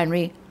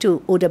refinery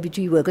to OWT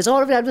workers.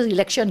 All of that was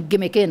election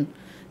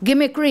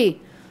gimmickry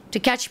to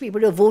catch people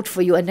to vote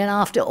for you, and then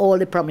after all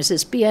the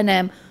promises,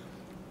 PNM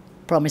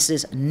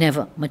promises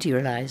never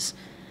materialize.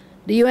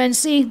 The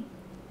UNC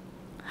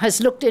has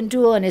looked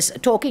into and is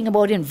talking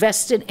about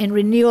investing in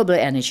renewable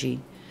energy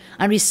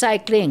and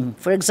recycling.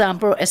 For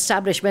example,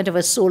 establishment of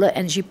a solar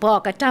energy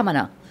park at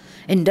Tamana,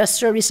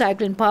 industrial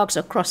recycling parks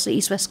across the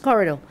East-West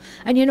corridor.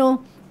 And you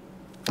know,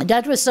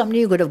 that was something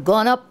you could have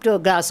gone up to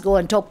Glasgow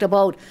and talked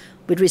about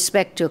with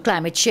respect to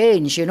climate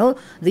change. You know,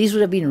 these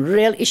would have been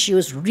real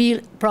issues,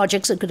 real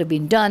projects that could have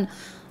been done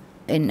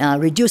in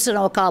reducing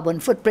our carbon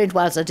footprint,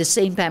 whilst at the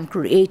same time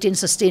creating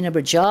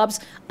sustainable jobs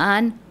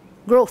and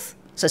growth,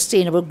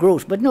 sustainable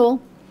growth. But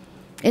no,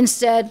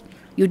 instead,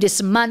 you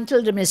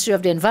dismantled the Ministry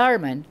of the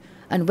Environment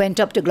and went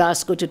up to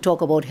Glasgow to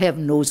talk about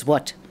heaven knows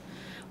what.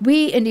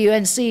 We in the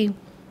UNC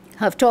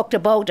have talked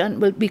about and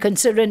will be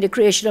considering the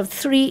creation of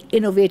 3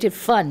 innovative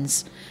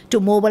funds to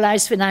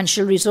mobilize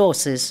financial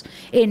resources.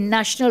 A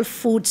National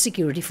Food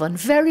Security Fund,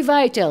 very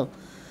vital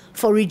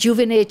for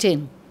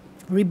rejuvenating,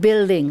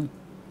 rebuilding,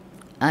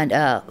 and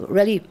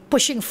really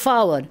pushing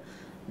forward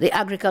the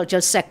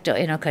agricultural sector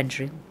in our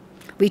country.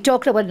 We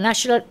talked about the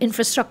National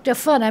Infrastructure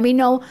Fund. I mean,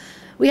 now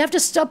we have to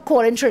stop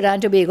calling Trinidad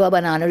and Tobago a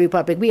banana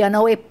republic. We are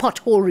now a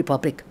pothole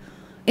republic.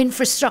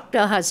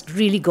 Infrastructure has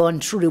really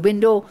gone through the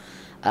window.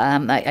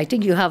 I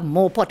think you have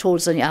more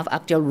potholes than you have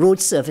actual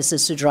road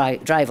surfaces to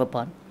drive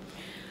upon.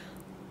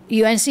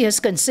 UNC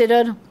has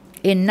considered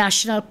a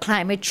National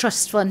Climate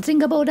Trust Fund.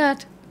 Think about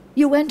that.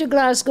 You went to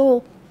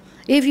Glasgow.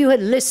 If you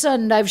had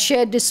listened, I've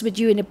shared this with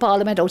you in the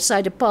Parliament,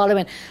 outside the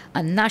Parliament,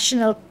 a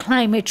National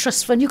Climate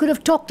Trust Fund. You could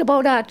have talked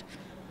about that.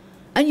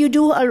 And you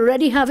do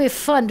already have a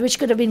fund which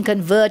could have been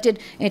converted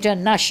into a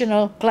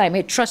National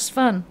Climate Trust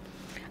Fund.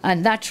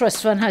 And that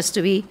trust fund has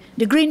to be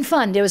the Green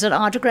Fund. There was an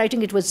article, I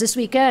think it was this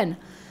weekend,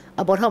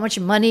 about how much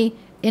money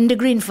in the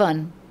Green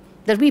Fund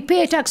that we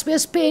pay,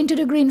 taxpayers pay into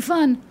the Green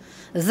Fund.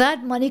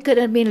 That money could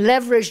have been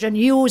leveraged and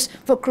used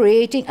for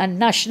creating a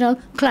National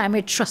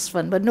Climate Trust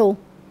Fund. But no,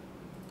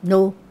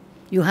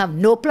 you have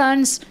no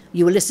plans,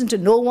 you will listen to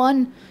no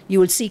one, you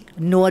will seek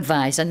no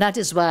advice. And that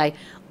is why,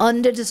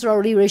 under this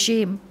Rowley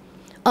regime,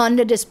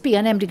 under this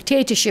PNM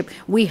dictatorship,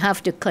 we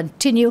have to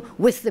continue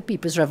with the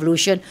People's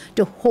Revolution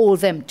to hold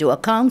them to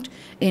account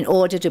in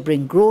order to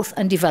bring growth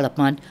and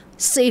development,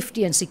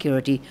 safety and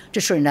security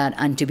to Trinidad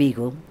and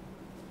Tobago.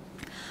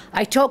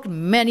 I talked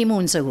many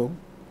moons ago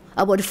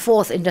about the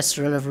 4th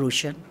Industrial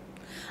Revolution.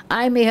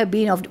 I may have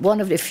been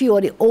one of the few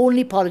or the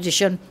only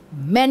politician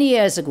many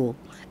years ago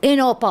in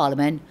our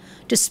Parliament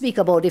to speak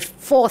about the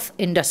 4th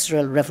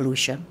Industrial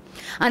Revolution.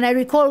 And I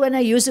recall when I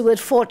used the word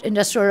 4th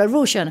Industrial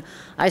Revolution,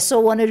 I saw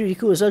one of the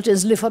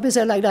consultants lift up his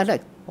head like that,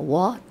 like,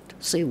 what?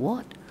 Say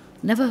what?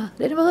 They never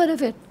heard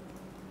of it.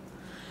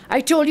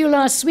 I told you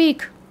last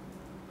week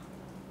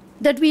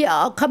that we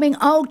are coming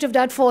out of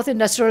that 4th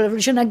Industrial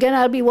Revolution. Again,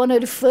 I'll be one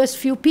of the first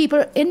few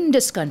people in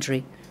this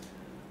country,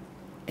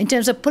 in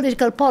terms of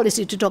political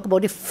policy, to talk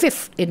about the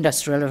 5th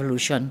Industrial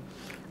Revolution.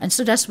 And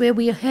so that's where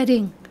we are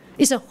heading.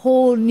 It's a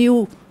whole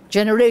new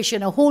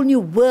generation, a whole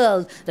new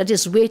world that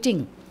is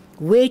waiting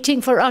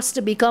for us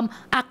to become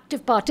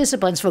active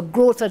participants for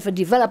growth and for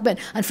development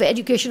and for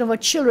education of our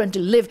children to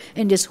live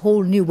in this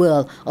whole new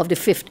world of the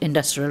 5th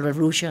Industrial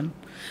Revolution.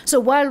 So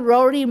while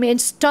Rory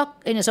remains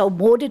stuck in his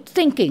outmoded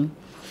thinking,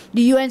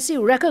 the UNC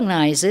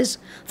recognizes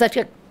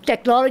that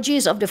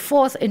technologies of the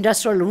 4th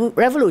Industrial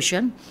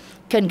Revolution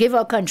can give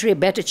our country a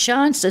better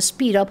chance to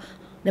speed up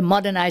the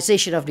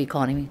modernization of the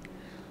economy.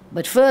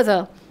 But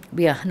further,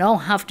 we now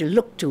have to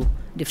look to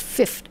the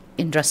 5th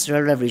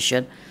Industrial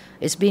Revolution.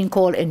 It's being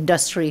called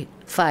Industry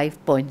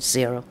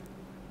 5.0.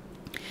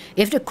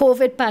 If the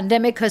COVID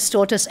pandemic has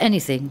taught us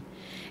anything,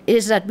 it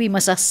is that we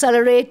must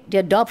accelerate the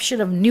adoption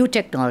of new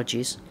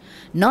technologies,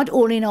 not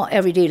only in our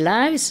everyday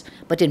lives,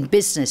 but in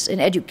business,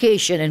 in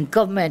education, in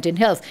government, in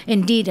health,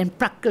 indeed in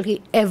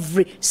practically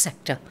every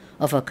sector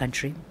of our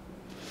country.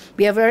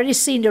 We have already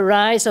seen the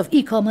rise of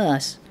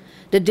e-commerce,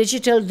 the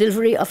digital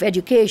delivery of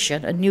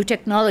education and new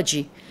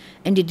technology,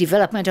 and the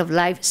development of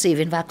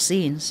life-saving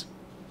vaccines.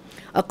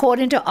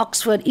 According to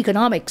Oxford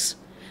Economics,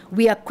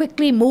 we are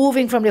quickly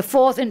moving from the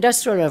 4th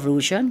Industrial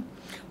Revolution,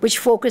 which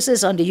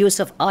focuses on the use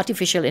of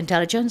artificial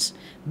intelligence,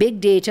 big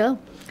data,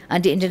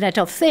 and the Internet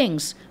of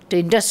Things, to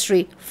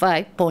Industry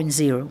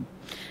 5.0.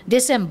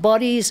 This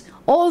embodies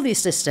all these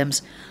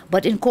systems,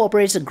 but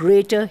incorporates a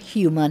greater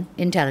human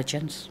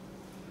intelligence.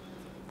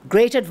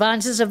 Great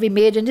advances have been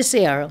made in this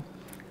era,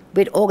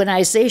 with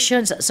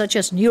organizations such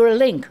as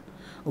Neuralink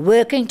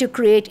working to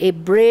create a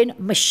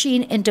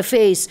brain-machine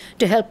interface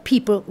to help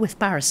people with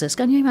paralysis.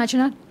 Can you imagine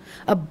that?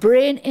 A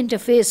brain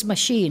interface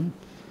machine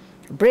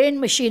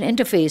brain-machine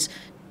interface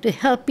to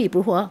help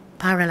people who are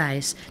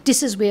paralyzed.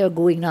 This is where we're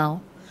going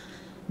now.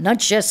 Not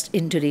just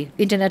into the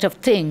Internet of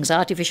Things,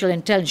 artificial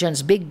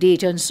intelligence, big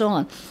data, and so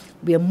on.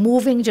 We are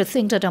moving to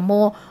things that are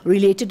more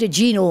related to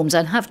genomes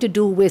and have to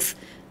do with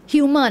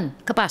human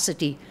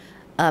capacity,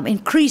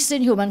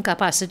 increasing human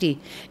capacity,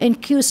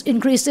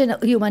 increasing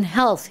human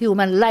health,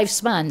 human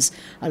lifespans.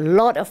 A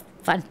lot of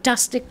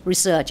fantastic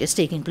research is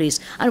taking place.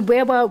 And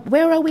where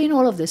are we in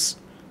all of this?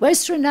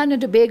 Where's Trinidad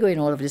and Tobago in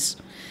all of this?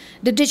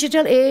 The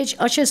digital age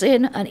ushers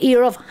in an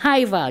era of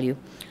high value,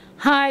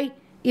 high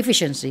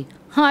efficiency,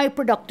 high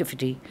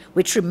productivity,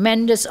 with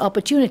tremendous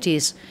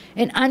opportunities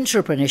in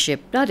entrepreneurship,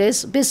 that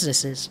is,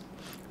 businesses,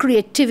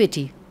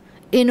 creativity,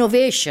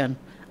 innovation,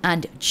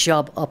 and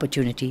job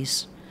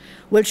opportunities.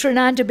 Will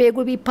Trinidad and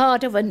Tobago be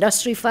part of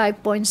Industry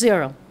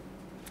 5.0?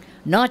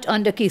 Not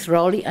under Keith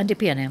Rowley and the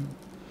PNM.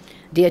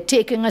 They are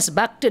taking us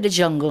back to the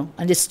jungle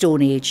and the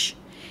Stone Age.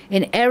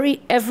 In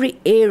every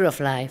area of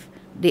life,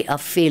 they are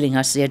failing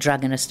us, they are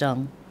dragging us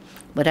down.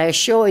 But I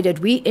assure you that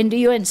we in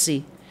the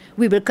UNC,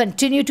 we will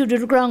continue to do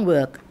the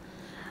groundwork,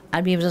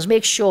 and we must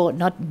make sure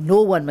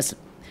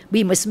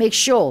we must make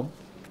sure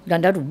that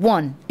not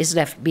one is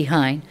left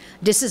behind.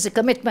 This is a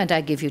commitment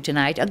I give you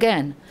tonight,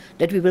 again,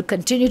 that we will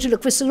continue to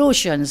look for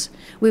solutions.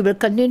 We will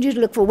continue to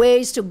look for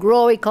ways to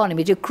grow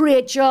economy, to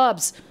create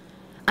jobs,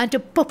 and to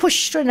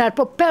push Trinidad,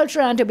 propel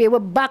Trinidad to be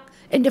back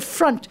in the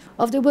front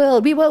of the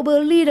world. We were a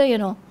world leader, you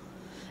know.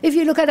 If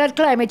you look at that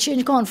climate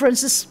change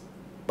conference,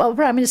 our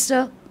Prime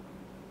Minister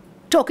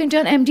talking to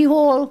an empty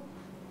hall.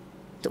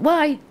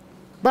 Why?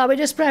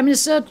 Barbados Prime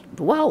Minister,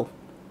 wow,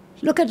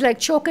 look at like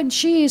chalk and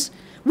cheese.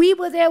 We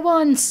were there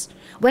once.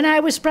 When I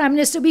was Prime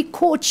Minister, we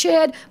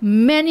co-chaired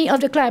many of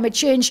the climate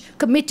change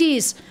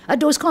committees at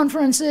those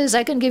conferences.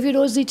 I can give you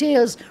those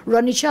details.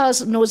 Ronnie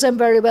Charles knows them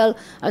very well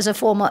as a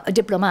former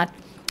diplomat,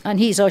 and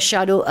he's our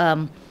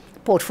shadow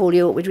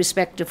portfolio with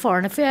respect to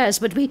foreign affairs.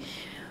 But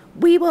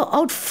we were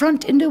out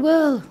front in the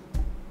world.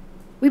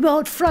 We were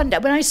out front.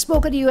 When I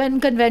spoke at the UN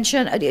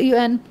convention, at the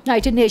UN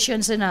United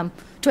Nations in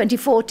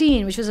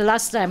 2014, which was the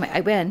last time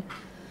I went,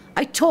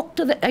 I talked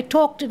to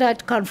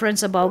that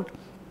conference about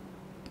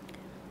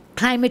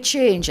climate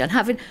change and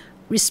having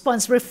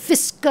responsible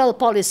fiscal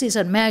policies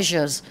and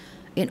measures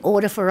in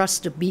order for us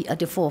to be at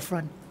the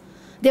forefront.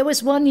 There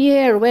was one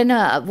year when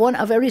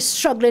a very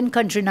struggling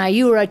country,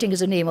 Nauru, I think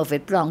is the name of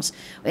it, pronounced.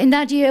 In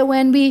that year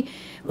when we,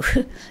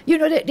 you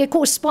know, they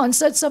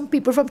co-sponsored some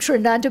people from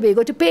Trinidad and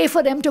Tobago to pay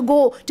for them to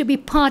go to be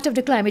part of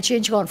the climate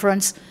change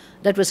conference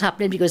that was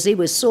happening because they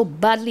were so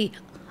badly,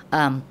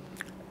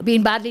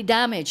 being badly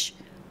damaged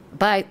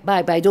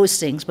by those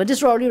things. But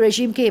this Rowley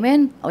regime came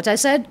in, what I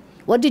said,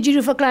 what did you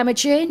do for climate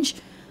change?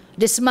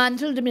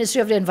 Dismantle the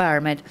Ministry of the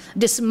Environment,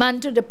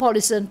 dismantle the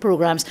policies and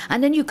programs,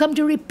 and then you come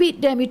to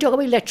repeat them. You talk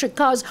about electric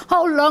cars.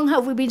 How long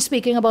have we been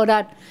speaking about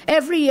that?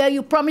 Every year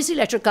you promise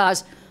electric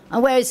cars,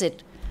 and where is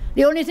it?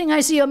 The only thing I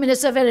see your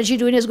Minister of Energy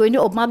doing is going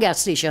to open a gas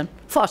station.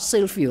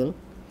 Fossil fuel.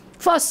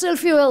 Fossil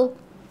fuel.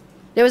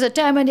 There was a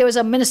time when there was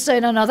a minister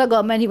in another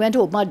government, he went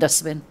to open a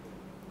dustbin.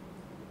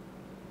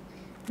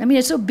 I mean,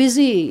 it's so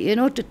busy, you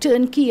know, to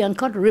turn key and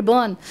cut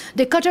ribbon.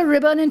 They cut a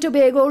ribbon in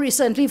Tobago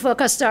recently for a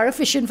Castara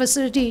fishing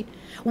facility,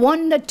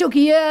 one that took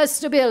years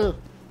to build.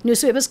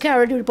 Newspapers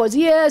carried the reports,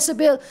 years to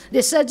build.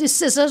 They said the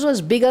scissors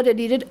was bigger, they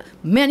needed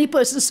many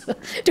persons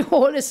to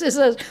hold the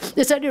scissors.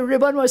 They said the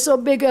ribbon was so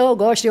big, oh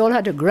gosh, they all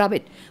had to grab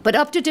it. But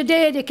up to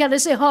today, they cannot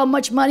say how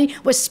much money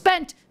was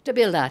spent to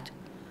build that.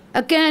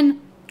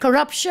 Again,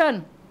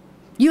 corruption.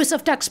 Use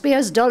of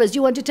taxpayers' dollars.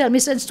 You want to tell me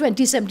since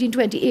 2017,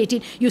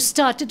 2018, you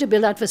started to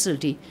build that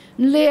facility.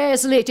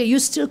 Years later, you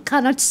still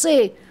cannot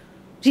say,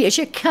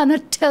 you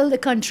cannot tell the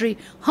country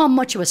how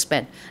much was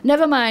spent.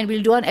 Never mind,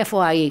 we'll do an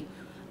FOIA,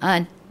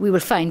 and we will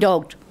find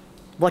out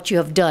what you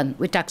have done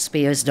with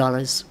taxpayers'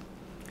 dollars.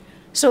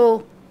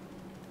 So,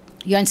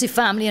 UNC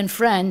family and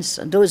friends,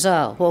 and those who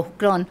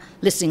are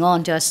listening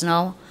on to us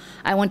now,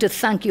 I want to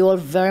thank you all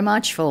very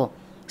much for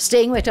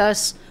staying with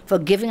us, for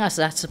giving us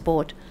that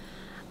support.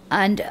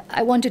 And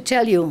I want to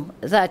tell you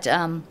that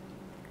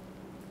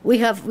we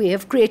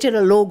have created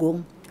a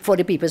logo for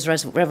the People's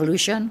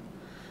Revolution.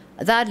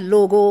 That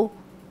logo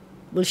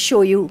will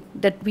show you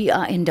that we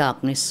are in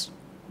darkness.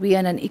 We are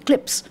in an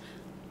eclipse.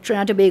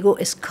 Trinidad and Tobago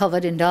is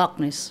covered in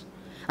darkness.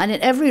 And in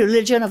every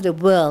religion of the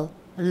world,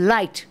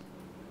 light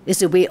is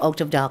the way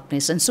out of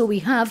darkness. And so we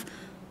have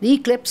the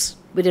eclipse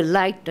with a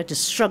light that is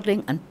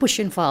struggling and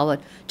pushing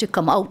forward to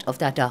come out of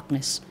that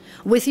darkness.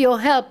 With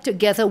your help,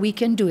 together we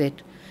can do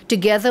it.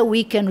 Together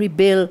we can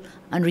rebuild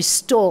and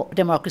restore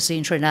democracy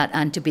in Trinidad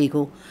and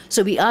Tobago.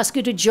 So we ask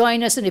you to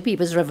join us in the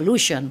People's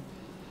Revolution.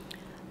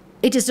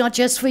 It is not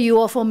just for you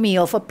or for me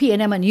or for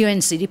PNM and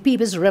UNC. The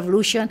People's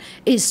Revolution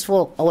is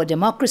for our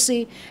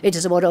democracy. It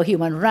is about our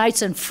human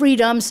rights and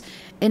freedoms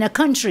in a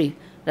country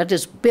that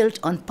is built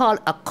on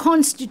a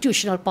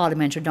constitutional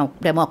parliamentary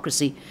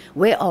democracy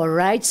where our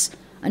rights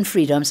and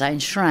freedoms are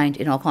enshrined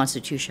in our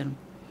Constitution.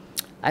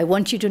 I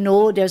want you to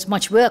know there's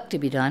much work to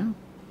be done.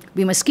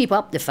 We must keep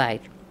up the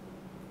fight.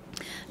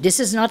 This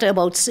is not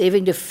about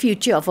saving the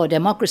future of our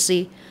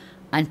democracy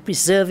and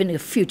preserving a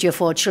future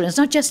for our children. It's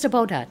not just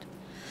about that.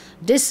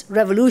 This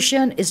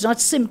revolution is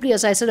not simply,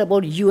 as I said,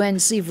 about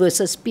UNC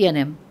versus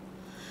PNM.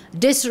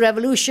 This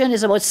revolution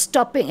is about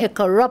stopping a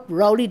corrupt,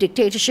 rowdy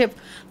dictatorship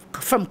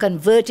from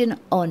converting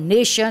our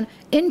nation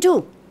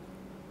into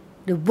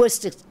the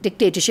worst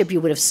dictatorship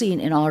you would have seen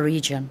in our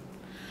region.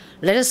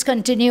 Let us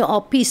continue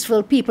our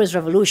peaceful people's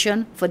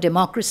revolution for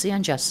democracy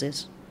and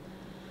justice.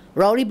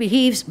 Rowdy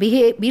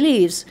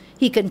believes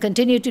he can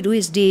continue to do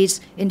his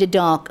deeds in the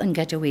dark and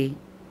get away.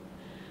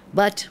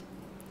 But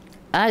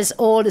as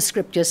all the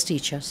scriptures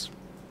teach us,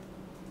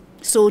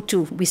 so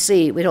too we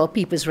say with our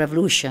people's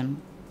revolution,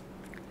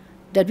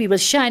 that we will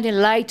shine a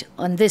light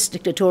on this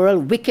dictatorial,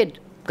 wicked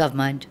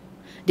government.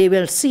 They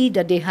will see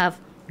that they have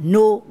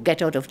no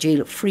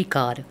get-out-of-jail-free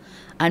card,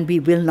 and we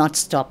will not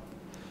stop.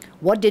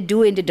 What they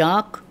do in the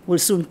dark will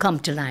soon come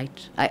to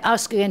light. I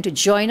ask again to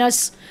join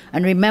us,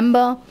 and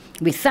remember,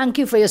 we thank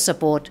you for your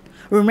support.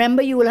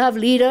 Remember, you will have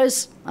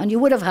leaders, and you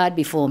would have had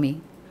before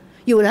me.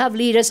 You will have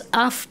leaders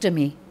after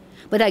me.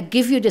 But I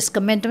give you this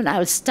commitment. I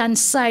will stand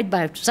side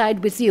by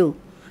side with you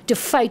to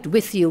fight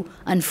with you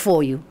and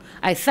for you.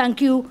 I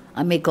thank you,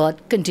 and may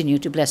God continue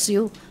to bless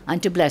you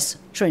and to bless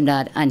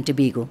Trinidad and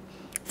Tobago.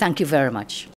 Thank you very much.